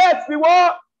 yes, we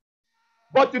were,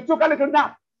 but you took a little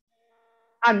nap.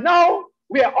 And now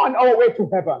we are on our way to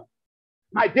heaven.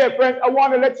 My dear friends, I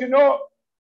want to let you know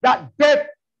that death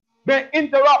may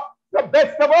interrupt the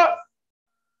best of us.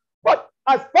 But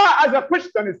as far as a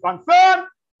Christian is concerned,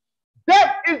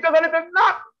 death is just a little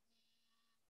nap.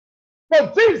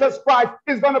 For Jesus Christ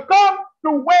is going to come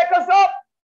to wake us up.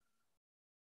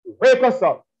 To wake us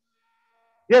up.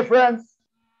 Dear friends,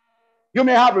 you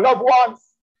may have loved ones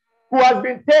who has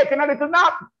been taking a little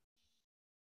nap.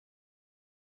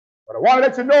 But I want to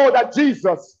let you know that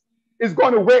Jesus is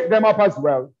going to wake them up as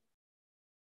well.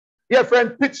 Dear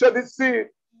friend, picture this scene.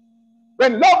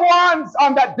 When loved ones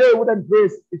on that day would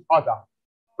embrace each other.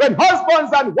 When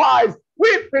husbands and wives,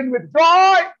 weeping with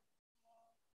joy,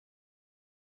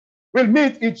 will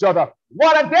meet each other.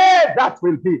 What a day that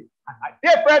will be. And my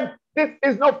dear friend, this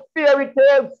is no fairy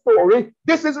tale story.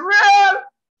 This is real.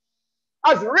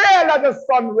 As real as the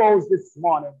sun rose this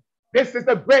morning. This is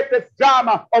the greatest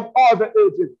drama of all the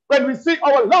ages. When we see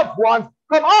our loved ones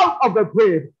come out of the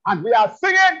grave and we are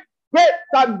singing, great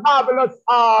and marvelous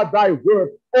are thy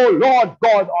works, O Lord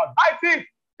God Almighty.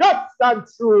 Just and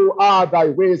true are thy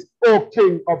ways, O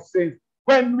King of saints.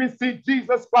 When we see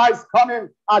Jesus Christ coming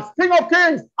as King of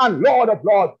kings and Lord of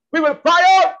lords, we will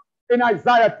cry out in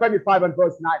Isaiah 25 and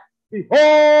verse 9.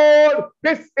 Behold,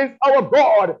 this is our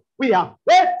God. We have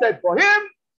waited for him,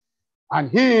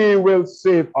 and he will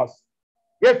save us.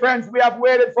 Dear friends, we have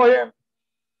waited for him.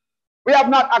 We have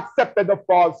not accepted the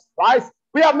false Christ.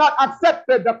 We have not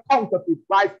accepted the counterfeit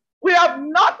Christ. We have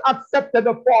not accepted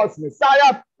the false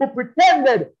Messiah who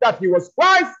pretended that he was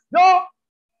Christ. No,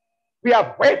 we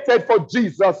have waited for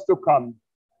Jesus to come.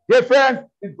 Dear friends,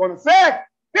 he's going to say,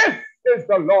 this is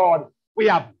the Lord. We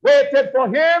have waited for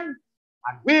him,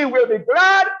 and we will be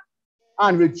glad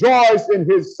and rejoice in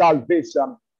his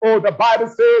salvation. Oh, the Bible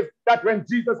says that when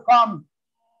Jesus comes,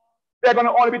 there are going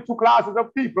to only be two classes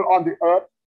of people on the earth,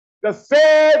 the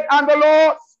saved and the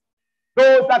lost.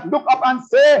 Those that look up and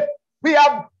say, we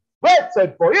have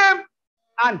waited for him,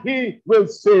 and he will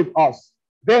save us.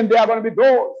 Then there are going to be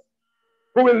those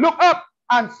who will look up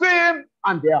and see him,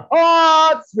 and their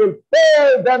hearts will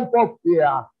fail them for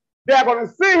fear. They are going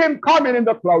to see him coming in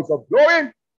the clouds of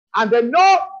glory, and they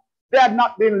know they have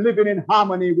not been living in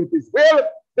harmony with his will.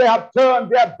 They have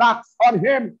turned their backs on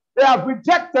him. They have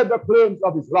rejected the claims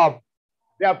of his love.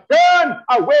 They have turned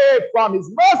away from his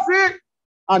mercy,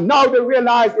 and now they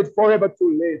realize it's forever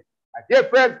too late. My dear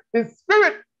friends, his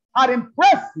spirit had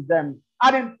impressed them,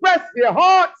 had impressed their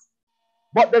hearts,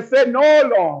 but they said,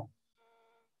 no, Lord.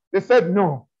 They said,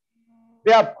 no.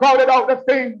 They have crowded out the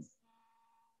things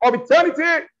of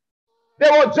eternity. They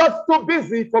were just too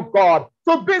busy for God,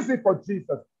 too busy for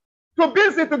Jesus, too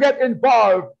busy to get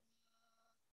involved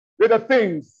with the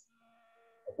things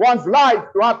of one's life,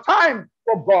 to have time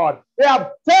for God. They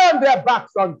have turned their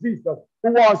backs on Jesus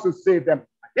who wants to save them.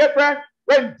 Dear friend,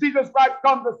 when Jesus Christ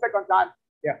comes the second time,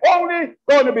 there are only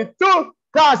going to be two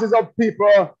classes of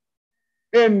people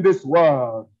in this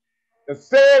world. The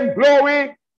same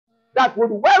glory that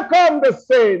would welcome the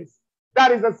saints,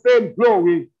 that is the same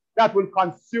glory that will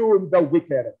consume the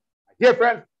wicked. Dear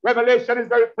friends, Revelation is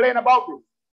very plain about this.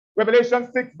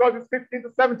 Revelation 6 verses 15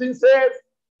 to 17 says,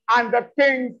 and the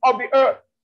kings of the earth,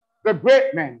 the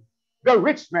great men, the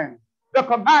rich men, the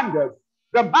commanders,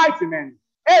 the mighty men,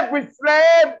 every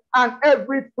slave and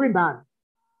every free man,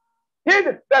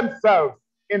 hid themselves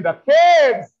in the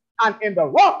caves and in the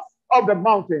rocks of the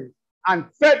mountains, and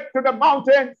said to the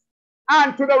mountains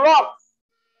and to the rocks,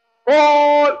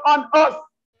 fall on us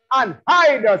and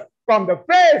hide us from the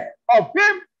face of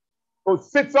him who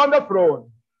sits on the throne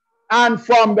and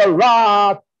from the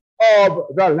wrath of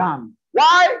the Lamb.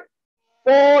 Why?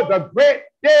 For the great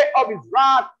day of his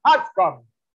wrath has come,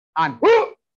 and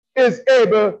who is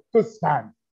able to stand?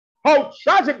 How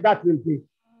tragic that will be.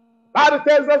 The Bible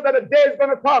tells us that a day is going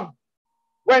to come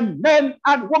when men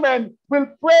and women will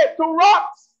pray to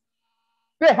rocks.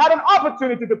 They had an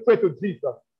opportunity to pray to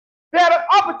Jesus. They had an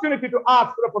opportunity to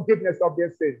ask for the forgiveness of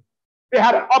their sins. They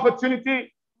had an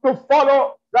opportunity to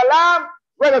follow the Lamb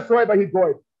whithersoever he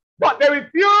goeth. But they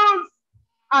refused,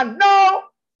 and now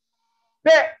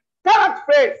they cannot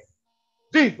face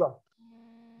Jesus.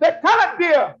 They cannot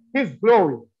bear his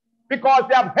glory because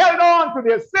they have held on to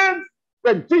their sins.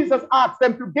 When Jesus asked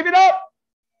them to give it up,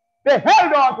 they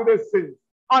held on to their sins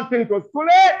until it was too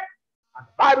late. And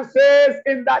the Bible says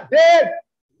in that day,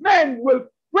 men will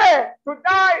pray to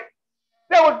die.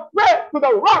 They will pray to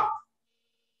the rock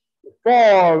to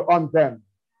fall on them.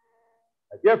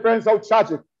 My dear friends, how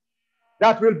tragic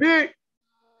that will be.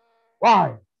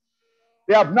 Why?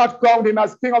 They have not crowned him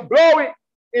as King of Glory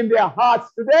in their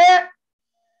hearts today.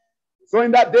 So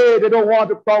in that day, they don't want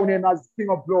to crown him as King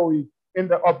of Glory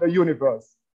of the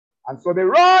universe. And so they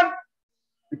run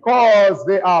because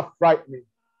they are frightening.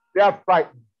 They are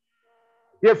frightened.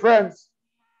 Dear friends,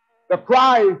 the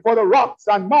cry for the rocks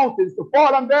and mountains to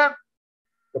fall on them,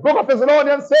 the book of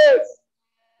Thessalonians says,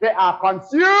 they are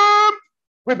consumed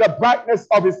with the brightness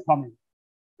of his coming.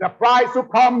 The Christ who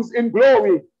comes in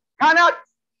glory cannot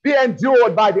be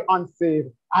endured by the unsaved.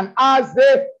 And as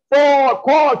they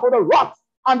call for the rocks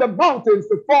and the mountains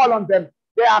to fall on them,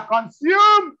 they are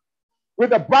consumed with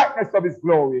the brightness of his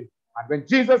glory. And when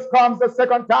Jesus comes the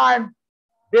second time,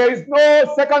 there is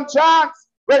no second chance.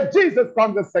 When Jesus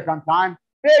comes the second time,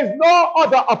 there is no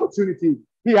other opportunity.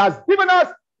 He has given us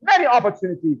many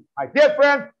opportunities. My dear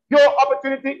friends, your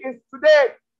opportunity is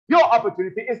today. Your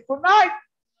opportunity is tonight.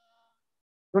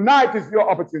 Tonight is your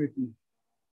opportunity.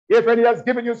 If he has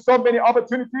given you so many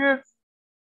opportunities,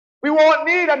 we won't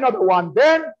need another one.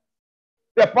 Then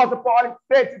the Apostle Paul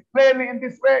states it plainly in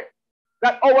this way,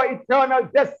 that our eternal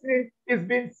destiny is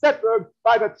being settled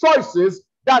by the choices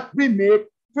that we make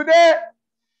today.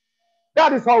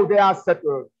 That is how they are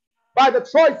settled. By the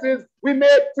choices we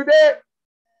make today.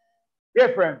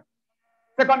 Dear friends,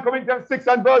 2 Corinthians 6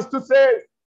 and verse 2 says,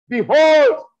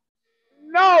 behold,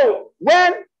 no,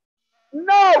 when?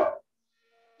 No,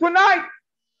 tonight,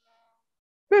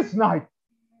 this night,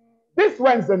 this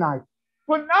Wednesday night,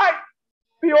 tonight,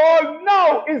 behold,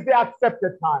 now is the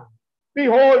accepted time.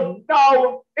 Behold,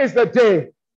 now is the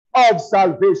day of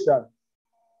salvation.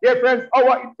 Dear friends,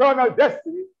 our eternal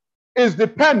destiny is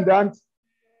dependent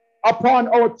upon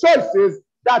our choices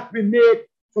that we make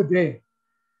today.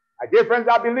 My dear friends,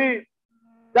 I believe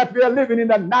that we are living in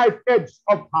the knife edge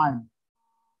of time.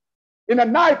 In the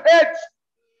knife edge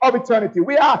of eternity.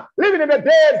 We are living in the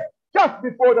days just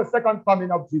before the second coming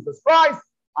of Jesus Christ.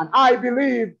 And I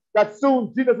believe that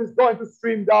soon Jesus is going to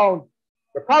stream down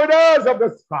the corridors of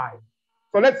the sky.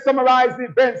 So let's summarize the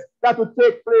events that will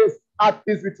take place at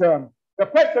his return. The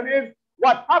question is,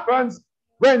 what happens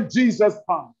when Jesus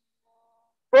comes?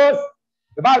 First,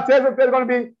 the Bible tells us there's going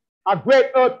to be a great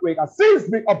earthquake, a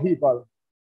seismic upheaval.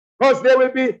 Because there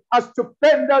will be a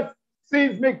stupendous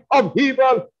seismic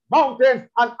upheaval. Mountains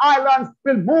and islands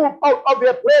will move out of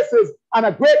their places, and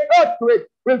a great earthquake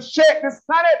will shake this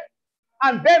planet.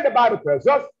 And then the Bible tells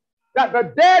us that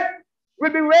the dead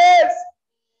will be raised.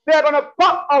 They're going to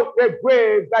pop out their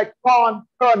graves like corn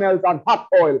kernels and hot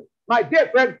oil. My dear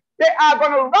friends, they are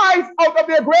going to rise out of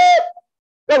their grave.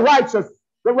 The righteous,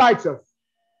 the righteous.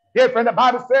 Dear friend, the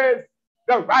Bible says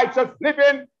the righteous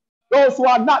living, those who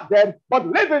are not dead, but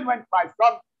living when Christ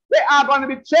comes, they are going to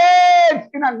be changed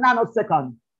in a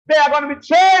nanosecond. They are going to be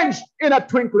changed in a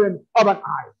twinkling of an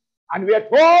eye. And we are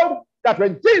told that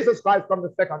when Jesus Christ comes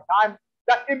the second time,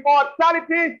 that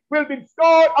immortality will be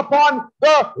bestowed upon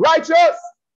the righteous.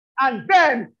 And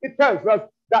then it tells us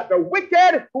that the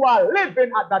wicked who are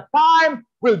living at that time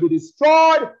will be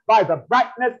destroyed by the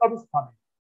brightness of his coming.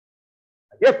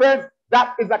 Dear friends,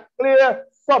 that is a clear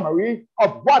summary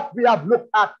of what we have looked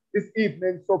at this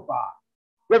evening so far.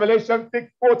 Revelation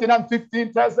 6, 14 and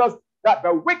 15 tells us that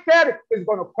the wicked is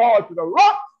going to call to the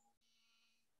rock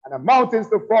and the mountains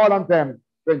to fall on them.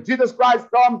 When Jesus Christ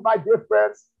comes, my dear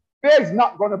friends, there is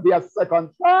not going to be a second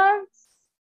chance.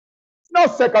 No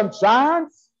second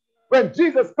chance. When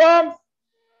Jesus comes,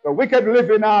 the wicked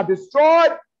living are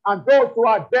destroyed, and those who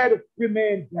are dead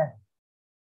remain dead.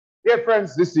 Dear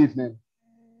friends, this evening,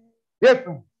 dear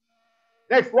friends,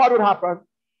 next what would happen?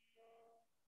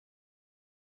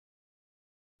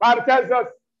 Bible tells us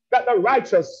that the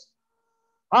righteous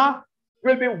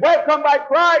will be welcomed by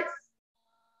Christ.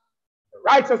 The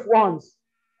righteous ones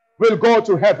will go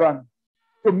to heaven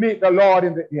to meet the Lord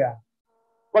in the air.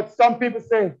 But some people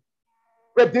say,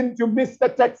 well, didn't you miss the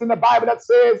text in the Bible that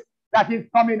says that he's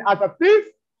coming as a thief?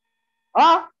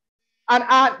 And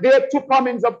there are two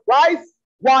comings of Christ.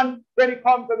 One when he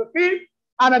comes as a thief,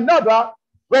 and another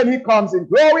when he comes in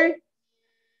glory.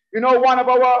 You know, one of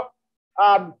our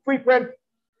frequent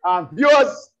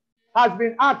viewers has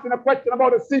been asking a question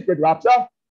about the secret rapture,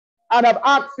 and I've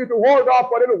asked you to hold off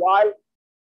for a little while,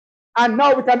 and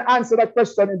now we can answer that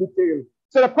question in detail.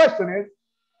 So the question is,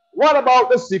 what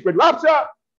about the secret rapture?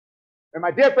 And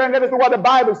my dear friend, let us know what the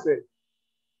Bible says.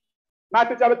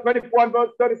 Matthew chapter 24 and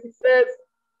verse 36 says,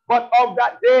 but of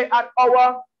that day and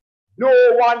hour no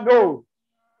one knows,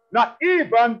 not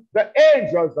even the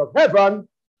angels of heaven,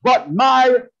 but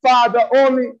my Father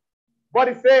only. But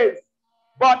it says,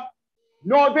 but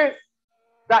know this,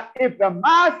 that if the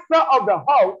master of the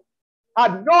house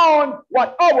had known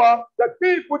what hour the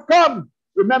thief would come.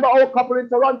 Remember our couple in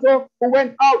Toronto who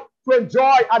went out to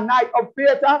enjoy a night of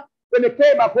theater? When they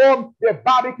came back home, their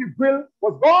barbecue grill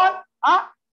was gone.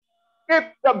 If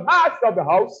the master of the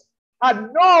house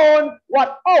had known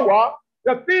what hour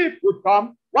the thief would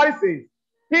come, what it says,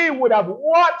 he would have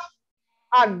watched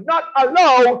and not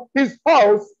allow his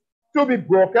house to be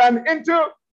broken into.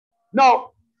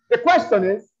 Now, the question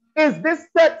is this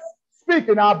text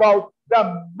speaking about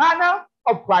the manner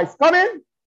of Christ's coming,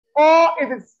 or is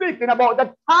it speaking about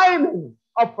the timing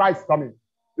of Christ's coming?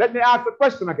 Let me ask the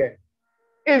question again.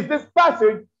 Is this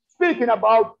passage speaking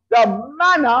about the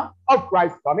manner of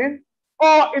Christ's coming,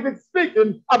 or is it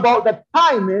speaking about the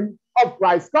timing of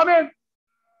Christ's coming?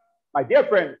 My dear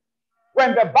friend,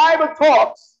 when the Bible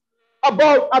talks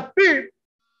about a thief,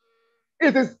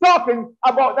 it is talking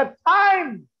about the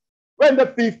time when the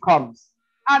thief comes,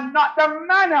 and not the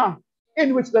manner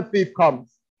in which the thief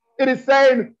comes. It is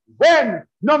saying, when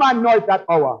no man knows that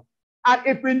hour. And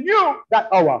if we knew that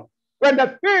hour, when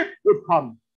the thief would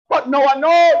come, but no one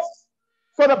knows.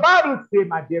 So the Bible says,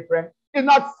 my dear friend, is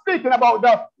not speaking about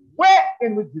the way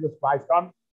in which Jesus Christ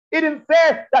comes. It didn't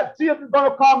say that Jesus is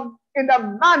going to come in the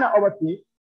manner of a thief.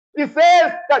 It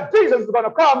says that Jesus is going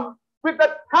to come with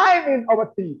the timing of a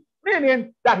thief,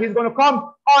 meaning that he's going to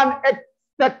come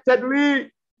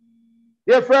unexpectedly.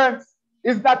 Dear friends,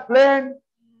 is that plain?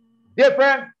 Dear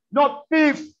friends, no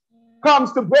thief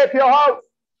comes to break your house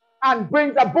and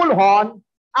brings a bullhorn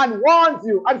and warns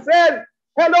you and says,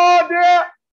 hello there,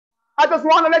 I just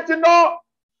want to let you know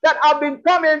that I've been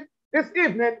coming this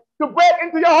evening to break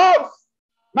into your house.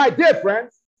 My dear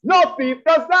friends, no thief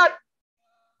does that.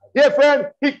 Dear friend,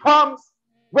 he comes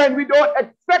when we don't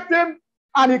expect him,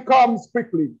 and he comes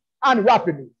quickly and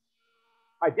rapidly.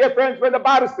 My dear friends, when the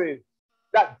Bible says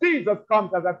that Jesus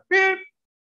comes as a thief,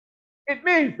 it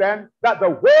means then that the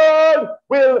world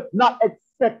will not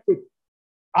expect it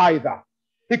either.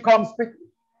 He comes quickly.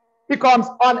 He comes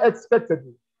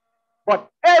unexpectedly. But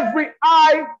every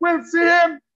eye will see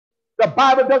him. The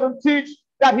Bible doesn't teach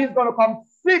that he's going to come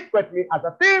secretly as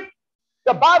a thief.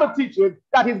 The Bible teaches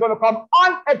that he's going to come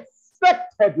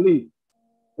unexpectedly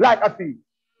like a thief.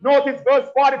 Notice verse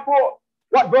 44.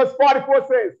 What verse 44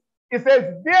 says. It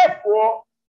says, therefore,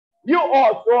 you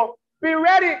also be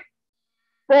ready.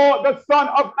 For the Son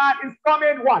of Man is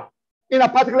coming what? In a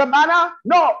particular manner?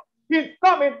 No. He's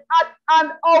coming at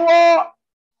an hour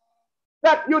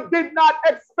that you did not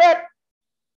expect.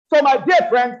 So my dear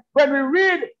friends, when we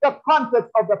read the context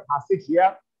of the passage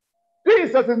here,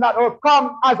 Jesus is not going to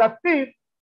come as a thief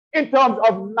in terms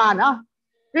of manner.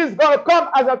 He's going to come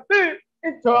as a thief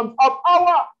in terms of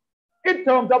hour, in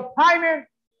terms of timing.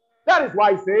 That is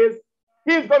why he says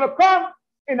he's going to come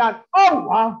in an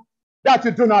hour that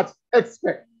you do not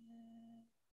expect.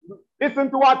 Listen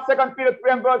to what 2 Peter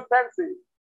 3 and verse 10 says.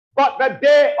 But the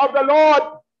day of the Lord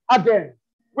again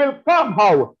will come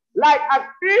how? Like a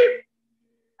thief,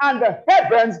 and the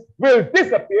heavens will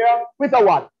disappear with a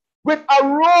what? With a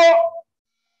roar.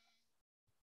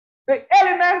 The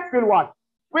elements will what?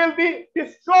 Will be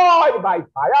destroyed by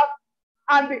fire,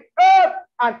 and the earth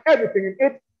and everything in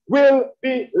it will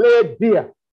be laid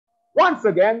bare. Once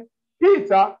again,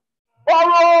 Peter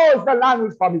borrows the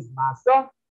language from his master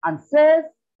and says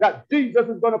that Jesus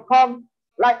is going to come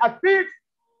like a thief,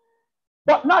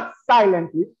 but not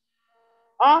silently,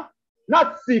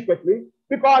 not secretly,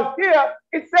 because here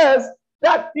it says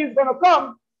that he's going to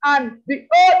come and the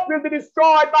earth will be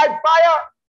destroyed by fire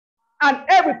and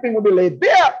everything will be laid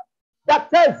bare. That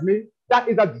tells me that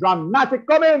is a dramatic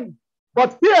coming.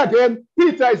 But here again,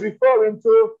 Peter is referring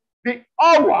to the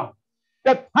hour,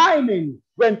 the timing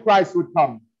when Christ would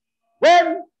come.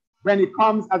 When he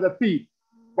comes as a thief.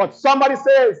 But somebody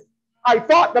says, I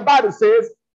thought the Bible says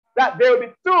that there will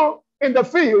be two in the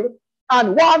field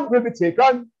and one will be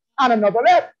taken and another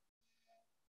left.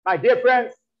 My dear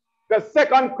friends, the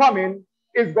second coming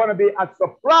is going to be a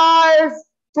surprise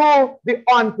to the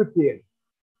unprepared.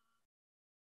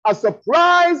 A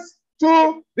surprise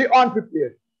to the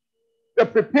unprepared. The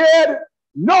prepared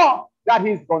know that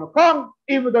he's going to come,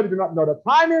 even though they do not know the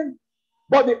timing.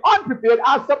 But the unprepared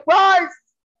are surprised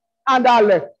and are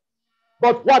left.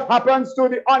 But what happens to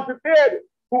the unprepared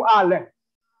who are left?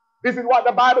 This is what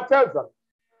the Bible tells us.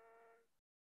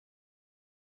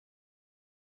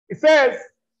 It says,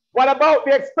 what about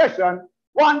the expression,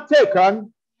 one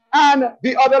taken and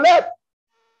the other left?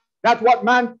 That's what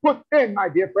man put in, my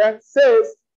dear friends,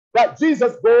 says that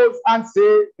Jesus goes and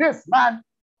says, this man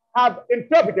have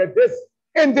interpreted this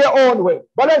in their own way.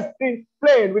 But let's be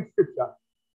plain with scripture.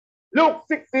 Luke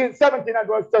 17 and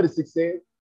verse 36 says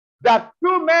that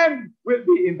two men will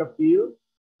be in the field,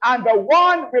 and the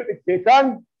one will be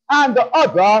taken, and the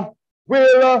other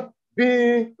will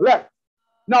be left.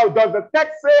 Now, does the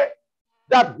text say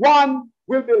that one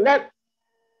will be left?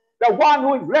 The one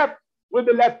who is left will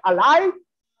be left alive?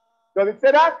 Does it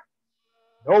say that?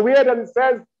 Nowhere does it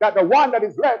say that the one that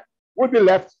is left will be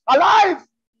left alive.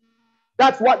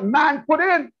 That's what man put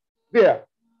in there.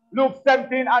 Luke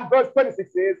 17 and verse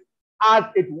 26 says, as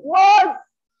it was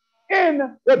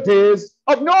in the days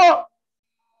of Noah.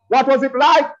 What was it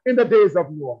like in the days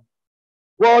of Noah?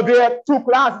 Were there two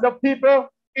classes of people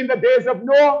in the days of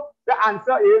Noah? The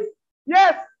answer is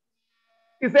yes.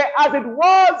 He said, as it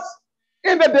was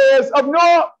in the days of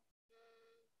Noah,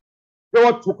 there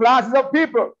were two classes of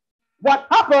people. What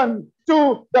happened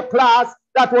to the class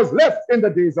that was left in the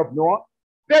days of Noah?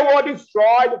 They were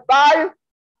destroyed by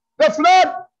the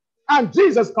flood. And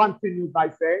Jesus continued by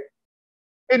saying,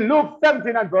 in Luke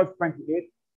 17 and verse 28,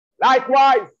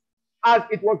 likewise, as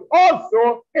it was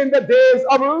also in the days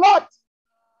of Lot.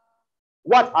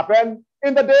 What happened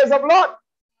in the days of Lot?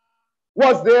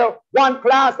 Was there one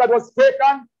class that was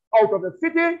taken out of the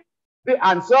city? The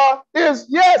answer is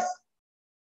yes.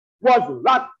 Was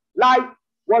Lot's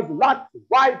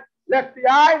wife left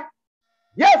behind?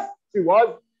 Yes, she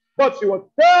was. But she was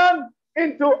turned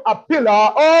into a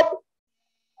pillar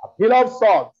of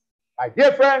salt. My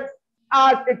dear friends,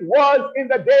 as it was in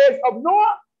the days of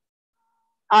Noah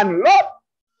and Lot,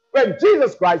 when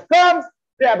Jesus Christ comes,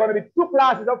 there are going to be two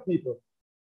classes of people.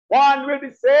 One will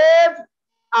be saved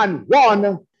and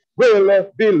one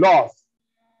will be lost.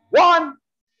 One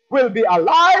will be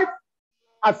alive,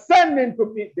 ascending to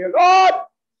meet the Lord,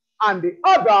 and the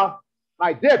other,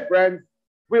 my dear friends,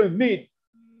 will meet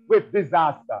with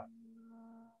disaster.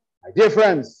 My dear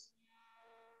friends,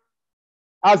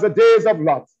 as the days of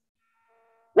Lot,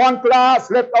 one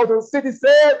class left out of the city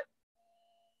saved,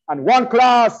 and one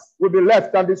class will be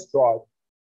left and destroyed.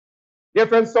 Dear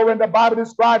friends, so when the Bible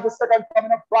describes the second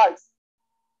coming of Christ,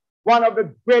 one of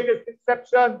the greatest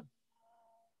deceptions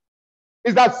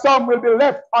is that some will be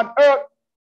left on earth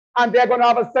and they're going to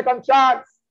have a second chance.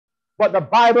 But the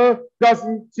Bible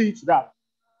doesn't teach that.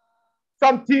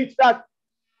 Some teach that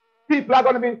people are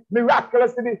going to be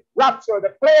miraculously raptured.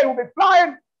 The plane will be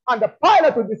flying and the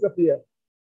pilot will disappear.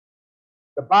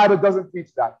 The Bible doesn't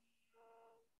teach that.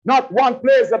 Not one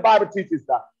place the Bible teaches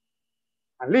that.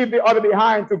 And leave the other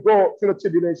behind to go to the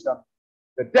tribulation.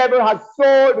 The devil has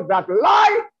sold that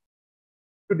lie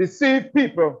to deceive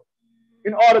people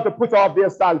in order to put off their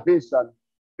salvation.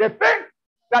 They think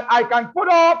that I can put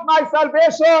off my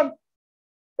salvation,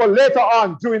 for later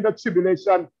on during the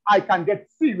tribulation, I can get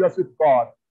serious with God.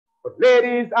 But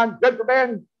ladies and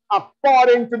gentlemen,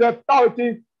 according to the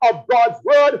authority of God's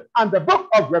word and the book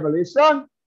of Revelation,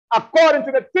 according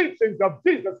to the teachings of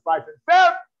Jesus Christ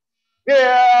himself,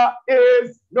 there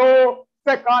is no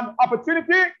second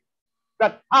opportunity.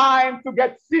 The time to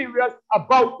get serious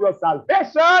about your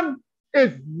salvation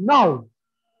is now.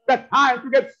 The time to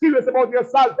get serious about your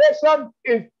salvation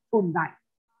is tonight.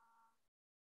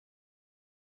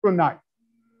 Tonight.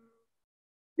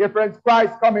 Dear friends,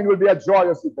 Christ's coming will be a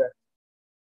joyous event.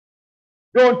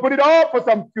 Don't put it off for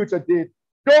some future date.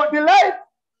 Don't delay it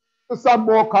to some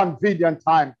more convenient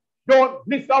time. Don't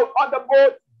miss out on the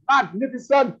most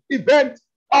magnificent event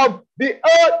of the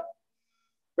earth.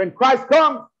 When Christ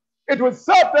comes, It will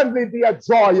certainly be a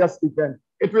joyous event.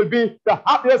 It will be the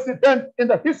happiest event in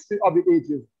the history of the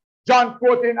ages. John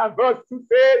 14 and verse 2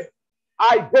 says,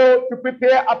 I go to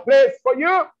prepare a place for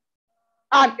you.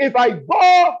 And if I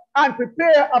go and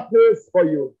prepare a place for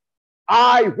you,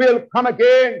 I will come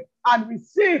again and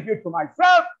receive you to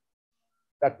myself,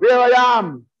 that where I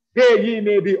am, there ye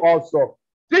may be also.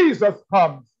 Jesus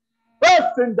comes,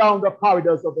 bursting down the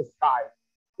corridors of the sky.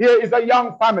 Here is a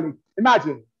young family.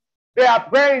 Imagine, they are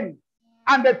praying,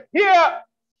 and they hear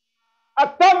a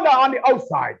thunder on the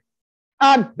outside.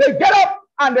 And they get up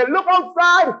and they look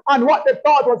outside, and what they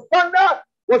thought was thunder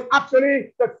was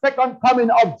actually the second coming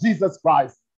of Jesus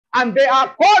Christ. And they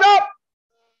are caught up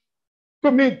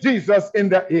to meet Jesus in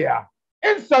the air.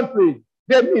 Instantly,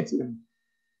 they meet him.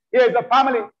 Here's a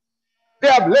family. They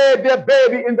have laid their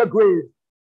baby in the grave.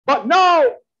 But now,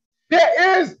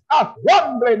 there is a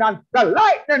rumbling, and the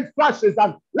lightning flashes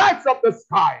and lights up the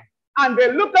sky. And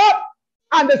they look up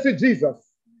and they see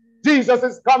Jesus. Jesus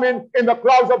is coming in the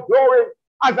clouds of glory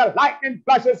as the lightning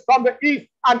flashes from the east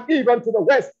and even to the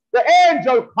west. The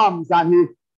angel comes, and he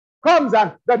comes,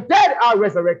 and the dead are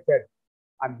resurrected.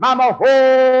 And Mama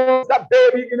holds the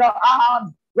baby in her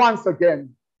arms once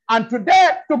again. And today,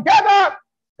 together,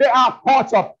 they are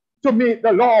caught up to meet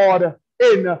the Lord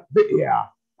in the air.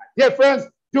 Dear friends,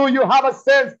 do you have a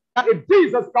sense that if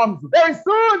Jesus comes very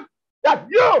soon, that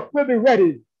you will be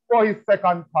ready for his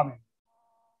second coming?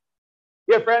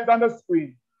 Dear friends, on the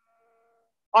screen,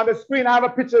 I have a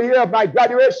picture here of my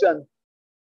graduation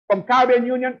from Caribbean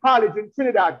Union College in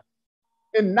Trinidad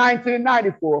in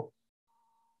 1994.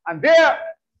 And there,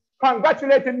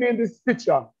 congratulating me in this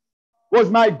picture, was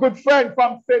my good friend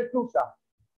from St. Lucia,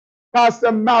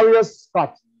 Pastor Marius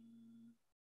Scott.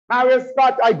 Marius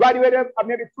Scott, I graduated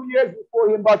maybe 2 years before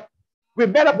him, but we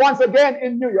met up once again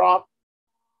in New York.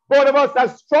 Both of us are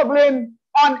struggling,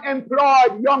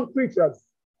 unemployed young preachers.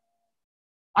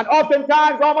 And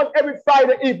oftentimes, almost every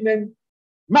Friday evening,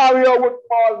 Mario would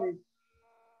call me.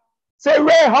 Say,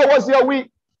 Ray, how was your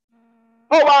week?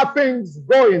 How are things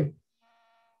going?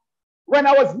 When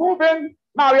I was moving,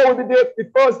 Mario would be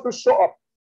the first to show up.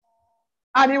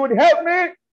 And he would help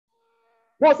me.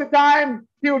 Most of the time,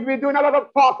 he would be doing a lot of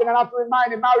talking, and I have to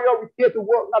remind him, Mario, we're here to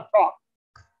work, not talk.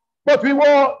 But we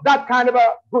were that kind of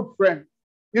a good friend.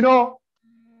 You know,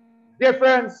 dear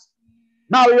friends,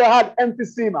 Mario had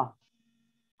emphysema.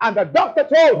 And the doctor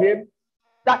told him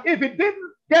that if he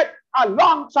didn't get a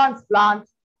lung transplant,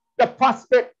 the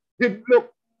prospect didn't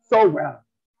look so well.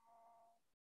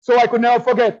 So I could never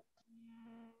forget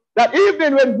that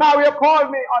evening when Mario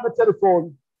called me on the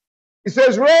telephone. He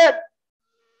says, Ray,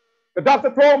 the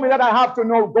doctor told me that I have to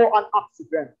now go on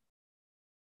oxygen.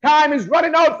 Time is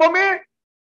running out for me.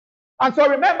 And so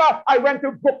remember, I went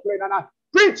to Brooklyn and I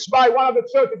preached by one of the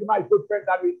churches of my good friends,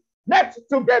 and we met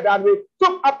together and we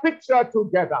took a picture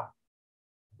together.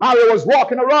 Mario was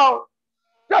walking around,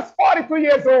 just 42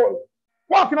 years old,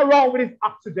 walking around with his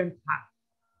oxygen tank.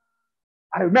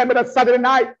 I remember that Saturday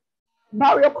night,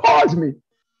 Mario called me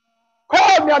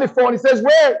on the phone. He says,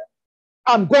 well,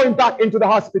 I'm going back into the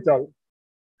hospital.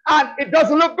 And it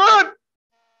doesn't look good.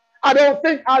 I don't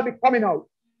think I'll be coming out.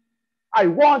 I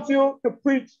want you to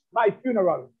preach my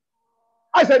funeral.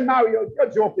 I said, Mario,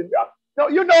 you're joking. No,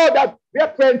 you know that we are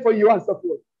praying for you and so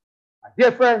forth. My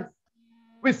dear friends,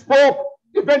 we spoke.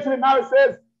 Eventually, Mario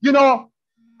says, you know,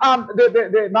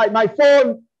 my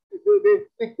phone,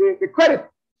 the credit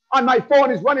on my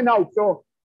phone is running out. So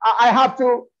I have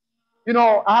to,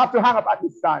 I have to hang up at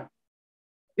this time.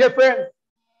 Dear friends,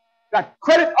 that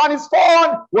credit on his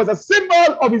phone was a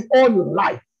symbol of his own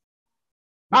life.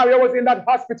 Mario was in that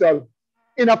hospital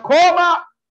in a coma,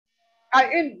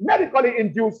 and in medically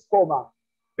induced coma,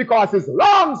 because his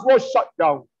lungs were shut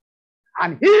down.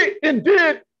 And he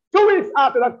indeed, 2 weeks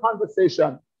after that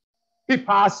conversation, he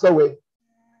passed away.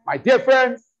 My dear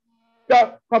friends,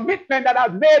 the commitment that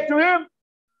I've made to him,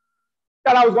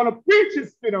 that I was going to preach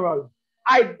his funeral,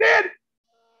 I did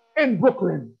in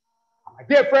Brooklyn. My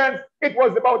dear friends, it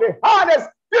was about the hardest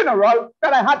funeral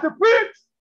that I had to preach.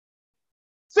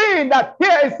 Seeing that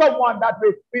here is someone that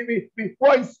we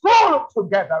were in school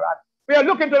together, and we are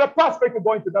looking to the prospect of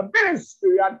going to the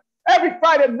ministry, and every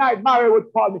Friday night, Mario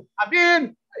would call me. I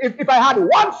mean, if I had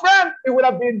one friend, it would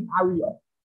have been Mario.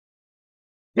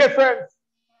 Dear friends,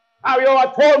 Mario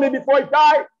had told me before he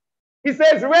died, he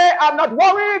says, Ray, I'm not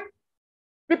worried,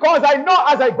 because I know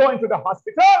as I go into the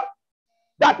hospital,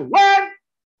 that when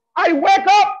I wake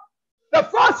up, the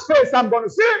first face I'm going to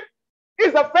see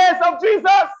is the face of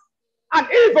Jesus. And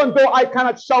even though I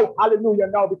cannot shout hallelujah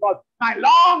now because my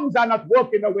lungs are not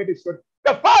working the way they should,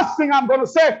 The first thing I'm going to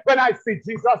say when I see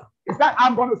Jesus is that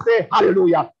I'm going to say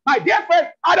hallelujah. My dear friend,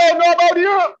 I don't know about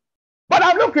you, but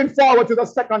I'm looking forward to the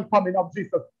second coming of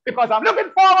Jesus, because I'm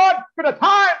looking forward to the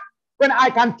time when I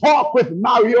can talk with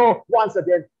Mario once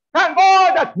again. Thank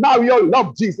God that Mario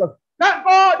loved Jesus. Thank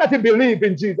God that he believed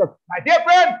in Jesus. My dear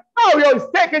friend, Mario is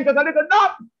taken to the little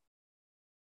nap.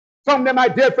 Someday, my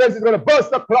dear friends, is going to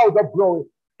burst the clouds of glory.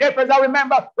 Dear friends, I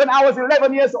remember when I was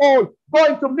 11 years old,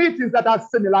 going to meetings that are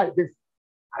similar like this.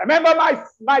 I remember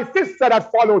my sister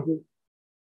that followed me.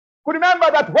 Could remember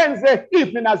that Wednesday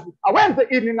evening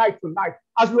night tonight,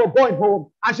 as we were going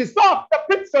home, and she saw the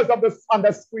pictures of this on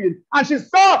the screen, and she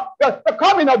saw the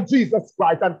coming of Jesus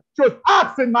Christ, and she was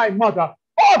asking my mother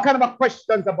all kind of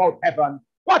questions about heaven.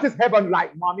 What is heaven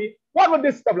like, mommy? What would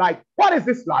this stuff like? What is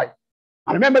this like?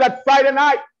 I remember that Friday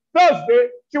night, Thursday,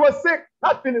 she was sick,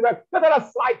 not feeling well, just had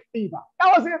a slight fever.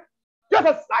 That was it. Just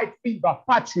a slight fever,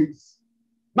 Patrice.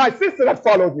 My sister that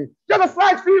followed me, just a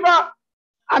slight fever.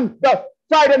 And the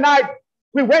Friday night,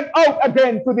 we went out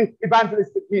again to the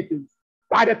evangelistic meetings.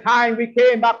 By the time we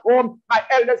came back home, my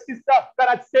elder sister that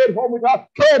had stayed home with her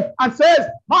came and says,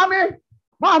 Mommy,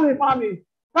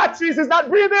 Patrice is not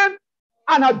breathing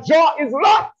and her jaw is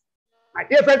locked. My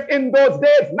dear friends, in those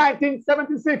days,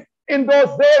 1976, in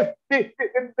those days,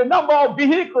 the number of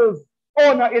vehicles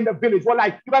owner in the village were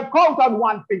like, you can count on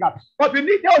one finger. But there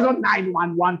was no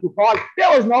 911 to call.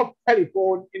 There was no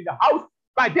telephone in the house,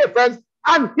 my dear friends.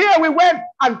 And here we went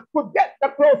and could get the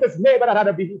closest neighbor that had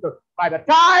a vehicle. By the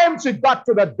time she got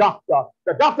to the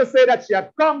doctor said that she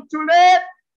had come too late.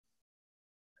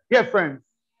 Dear friends,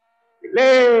 we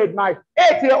laid my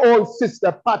 8-year-old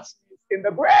sister Patrice in the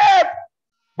grave,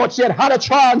 but she had had a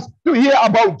chance to hear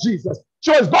about Jesus. She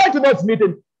was going to those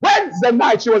meetings. Wednesday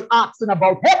night, she was asking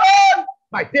about heaven.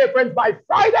 My dear friends, by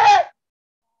Friday,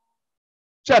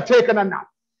 she had taken a nap.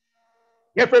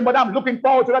 Dear friend, but I'm looking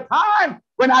forward to the time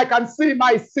when I can see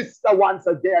my sister once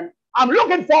again. I'm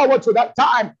looking forward to that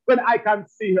time when I can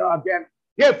see her again.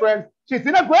 Dear friends, she's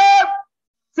in a grave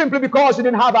simply because she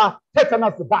didn't have a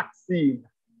tetanus vaccine.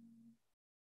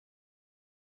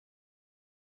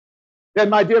 Then,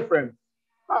 my dear friends,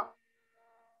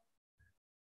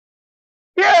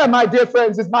 here, my dear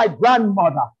friends, is my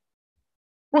grandmother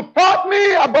who taught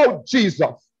me about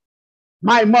Jesus.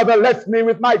 My mother left me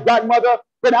with my grandmother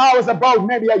when I was about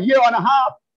maybe a year and a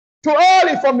half. Too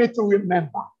early for me to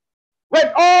remember.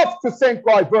 Went off to St.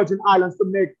 Croix, Virgin Islands to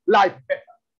make life better.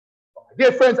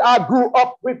 Dear friends, I grew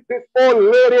up with this old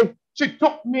lady. She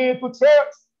took me to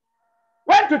church.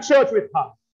 Went to church with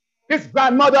her. This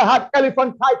grandmother had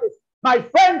elephantitis. My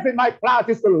friends in my class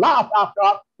used to laugh after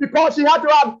her because she had to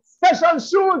have special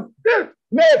shoes built,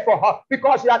 made for her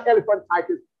because she had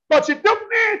elephantitis. But she took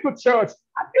me to church,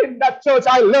 and in that church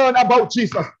I learned about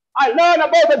Jesus. I learned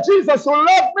about the Jesus who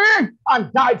loved me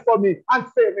and died for me and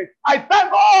saved me. I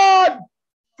thank God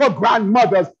for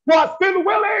grandmothers who are still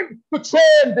willing to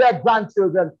train their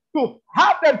grandchildren, to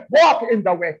have them walk in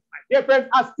the way. My dear friends,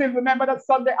 I still remember that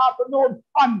Sunday afternoon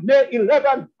on May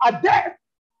 11th, a day,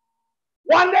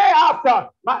 one day after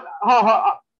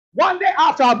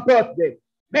her birthday,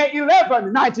 May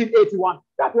 11, 1981.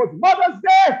 That was Mother's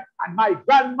Day, and my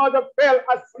grandmother fell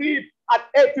asleep at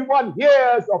 81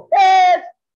 years of age.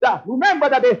 Remember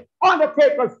that the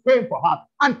undertakers came for her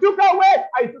and took her away.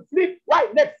 I used to sleep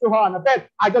right next to her on the bed.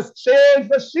 I just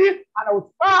changed the sheet and I was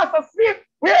fast asleep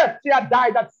where she had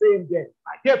died that same day.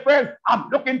 My dear friends, I'm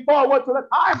looking forward to the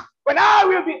time when I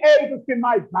will be able to see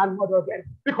my grandmother again,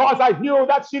 because I knew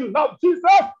that she loved Jesus.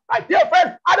 My dear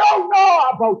friends, I don't know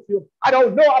about you. I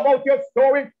don't know about your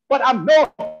story, but I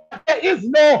know there is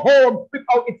no home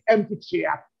without its empty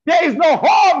chair. There is no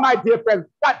home, my dear friends,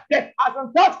 that death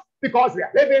hasn't touched, because we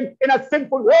are living in a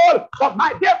sinful world. But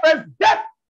my dear friends, death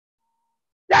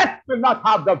will not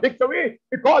have the victory,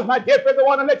 because my dear friends, I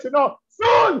want to let you know,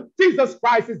 soon Jesus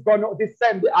Christ is going to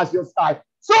descend as your sky.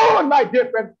 Soon, my dear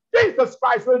friends, Jesus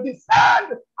Christ will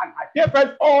descend, and my dear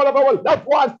friends, all of our loved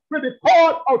ones will be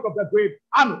called out of the grave.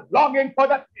 I'm longing for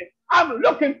that day. I'm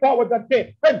looking forward to that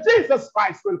day when Jesus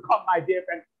Christ will come, my dear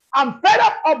friends. I'm fed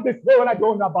up of this world. I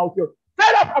don't know about you.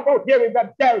 Fed up about hearing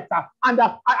the Delta and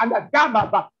the Gamma.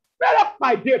 But fed up,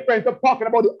 my dear friends, of talking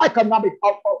about the economic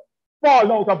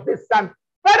fallout of this, and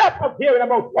fed up of hearing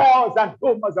about wars and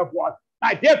rumors of wars.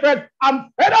 My dear friends,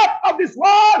 I'm fed up of this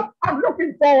world. I'm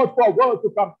looking forward for a world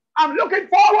to come. I'm looking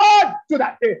forward to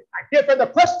that day. My dear friend, the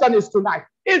question is tonight,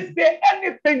 is there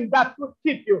anything that would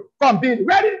keep you from being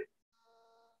ready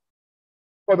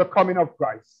for the coming of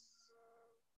Christ?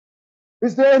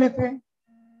 Is there anything?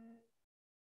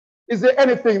 Is there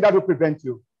anything that will prevent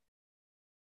you?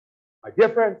 My dear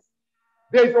friends,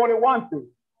 there is only one thing.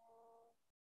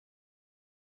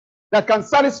 that can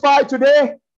satisfy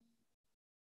today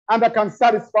and that can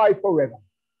satisfy forever.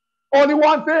 Only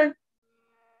one thing.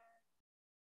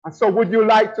 And so would you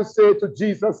like to say to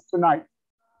Jesus tonight,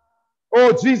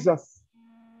 oh Jesus,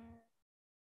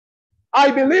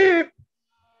 I believe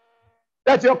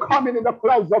that you're coming in the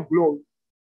clouds of glory,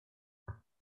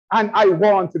 and I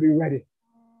want to be ready.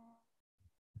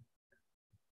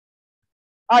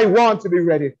 I want to be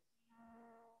ready.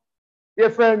 Dear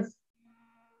friends,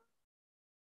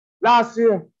 last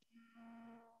year,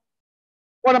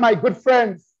 one of my good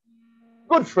friends,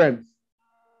 close friends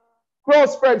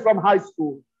from high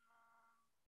school,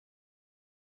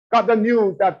 got the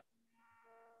news that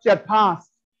she had passed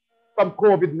from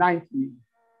COVID-19.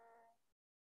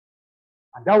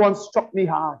 And that one struck me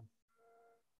hard.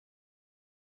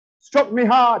 Struck me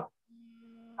hard.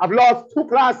 I've lost 2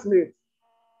 classmates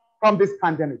from this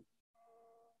pandemic.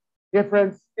 Dear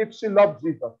friends, if she loved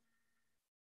Jesus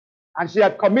and she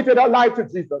had committed her life to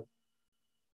Jesus,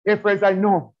 dear friends, I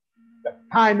know the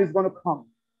time is going to come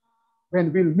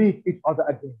when we'll meet each other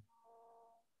again.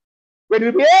 When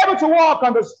we'll be able to walk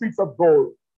on the streets of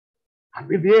gold and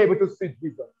we'll be able to see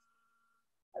Jesus.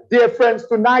 Dear friends,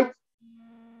 tonight,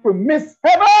 to miss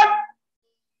heaven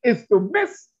is to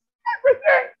miss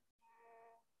everything.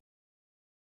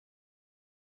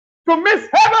 To miss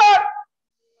heaven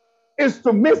is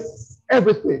to miss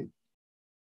everything.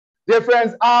 Dear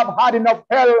friends, I've had enough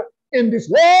hell in this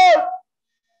world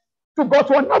to go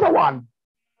to another one.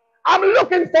 I'm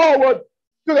looking forward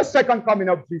to the second coming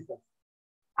of Jesus.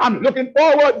 I'm looking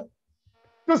forward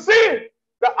to see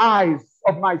the eyes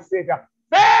of my Savior.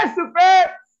 Face to face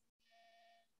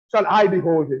shall I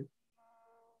behold him.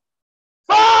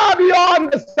 Far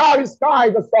beyond the starry sky,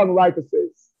 the songwriter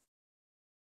says.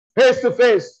 Face to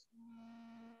face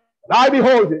shall I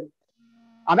behold him,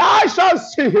 and I shall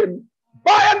see him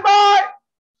by and by.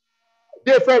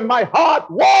 Dear friend, my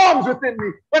heart warms within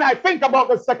me when I think about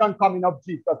the second coming of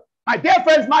Jesus. My dear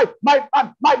friends, my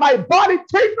body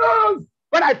tingles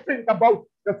when I think about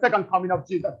the second coming of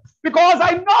Jesus. Because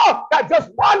I know that just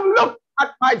one look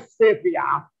at my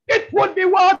Savior, it would be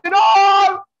worth it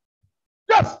all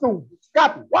just to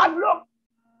get one look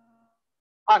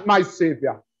at my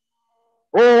Savior.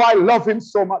 Oh, I love him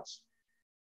so much.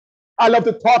 I love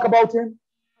to talk about him.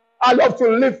 I love to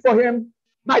live for him.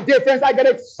 My dear friends, I get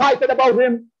excited about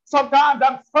him. Sometimes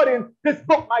I'm studying this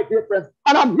book, my dear friends,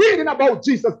 and I'm reading about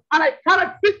Jesus, and I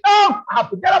cannot sit down. I have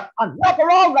to get up and walk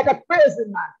around like a crazy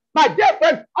man. My dear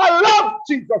friends, I love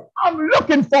Jesus. I'm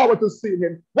looking forward to seeing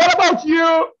him. What about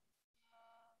you?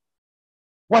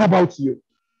 What about you?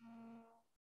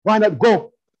 Why not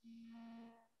go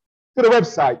to the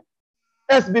website,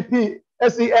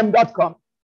 sbpsem.com.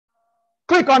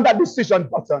 Click on that decision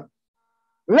button.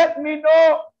 Let me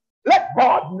know, let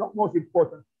God know, most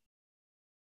important,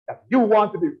 that you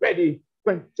want to be ready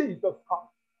when Jesus comes.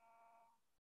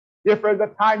 Dear friends, the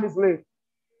time is late,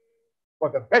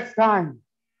 but the best time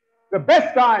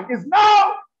is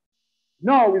now.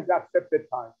 Now is the accepted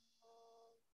time.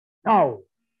 Now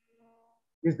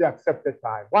is the accepted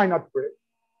time. Why not pray?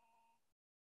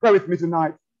 Pray with me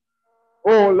tonight.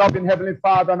 Oh, loving Heavenly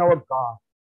Father and our God,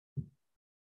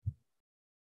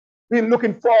 we're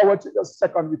looking forward to your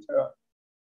second return,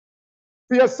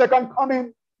 to your second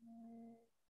coming.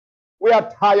 We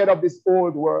are tired of this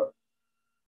old world,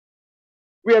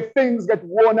 where things get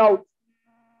worn out,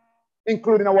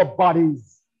 including our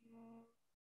bodies.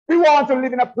 We want to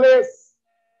live in a place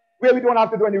where we don't have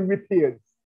to do any repairs.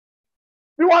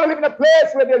 We want to live in a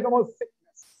place where there's no more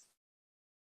sickness,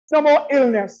 no more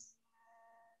illness,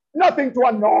 nothing to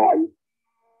annoy.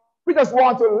 We just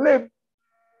want to live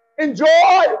in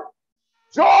joy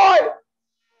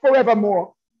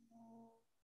forevermore.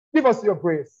 Give us your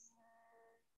grace.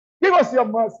 Give us your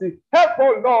mercy. Help,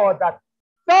 oh Lord, that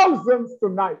thousands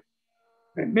tonight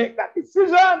may make that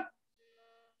decision that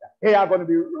they are going to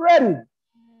be ready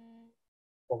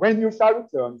for when you shall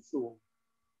return soon.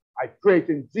 I pray it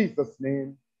in Jesus'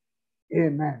 name.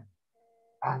 Amen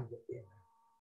and amen.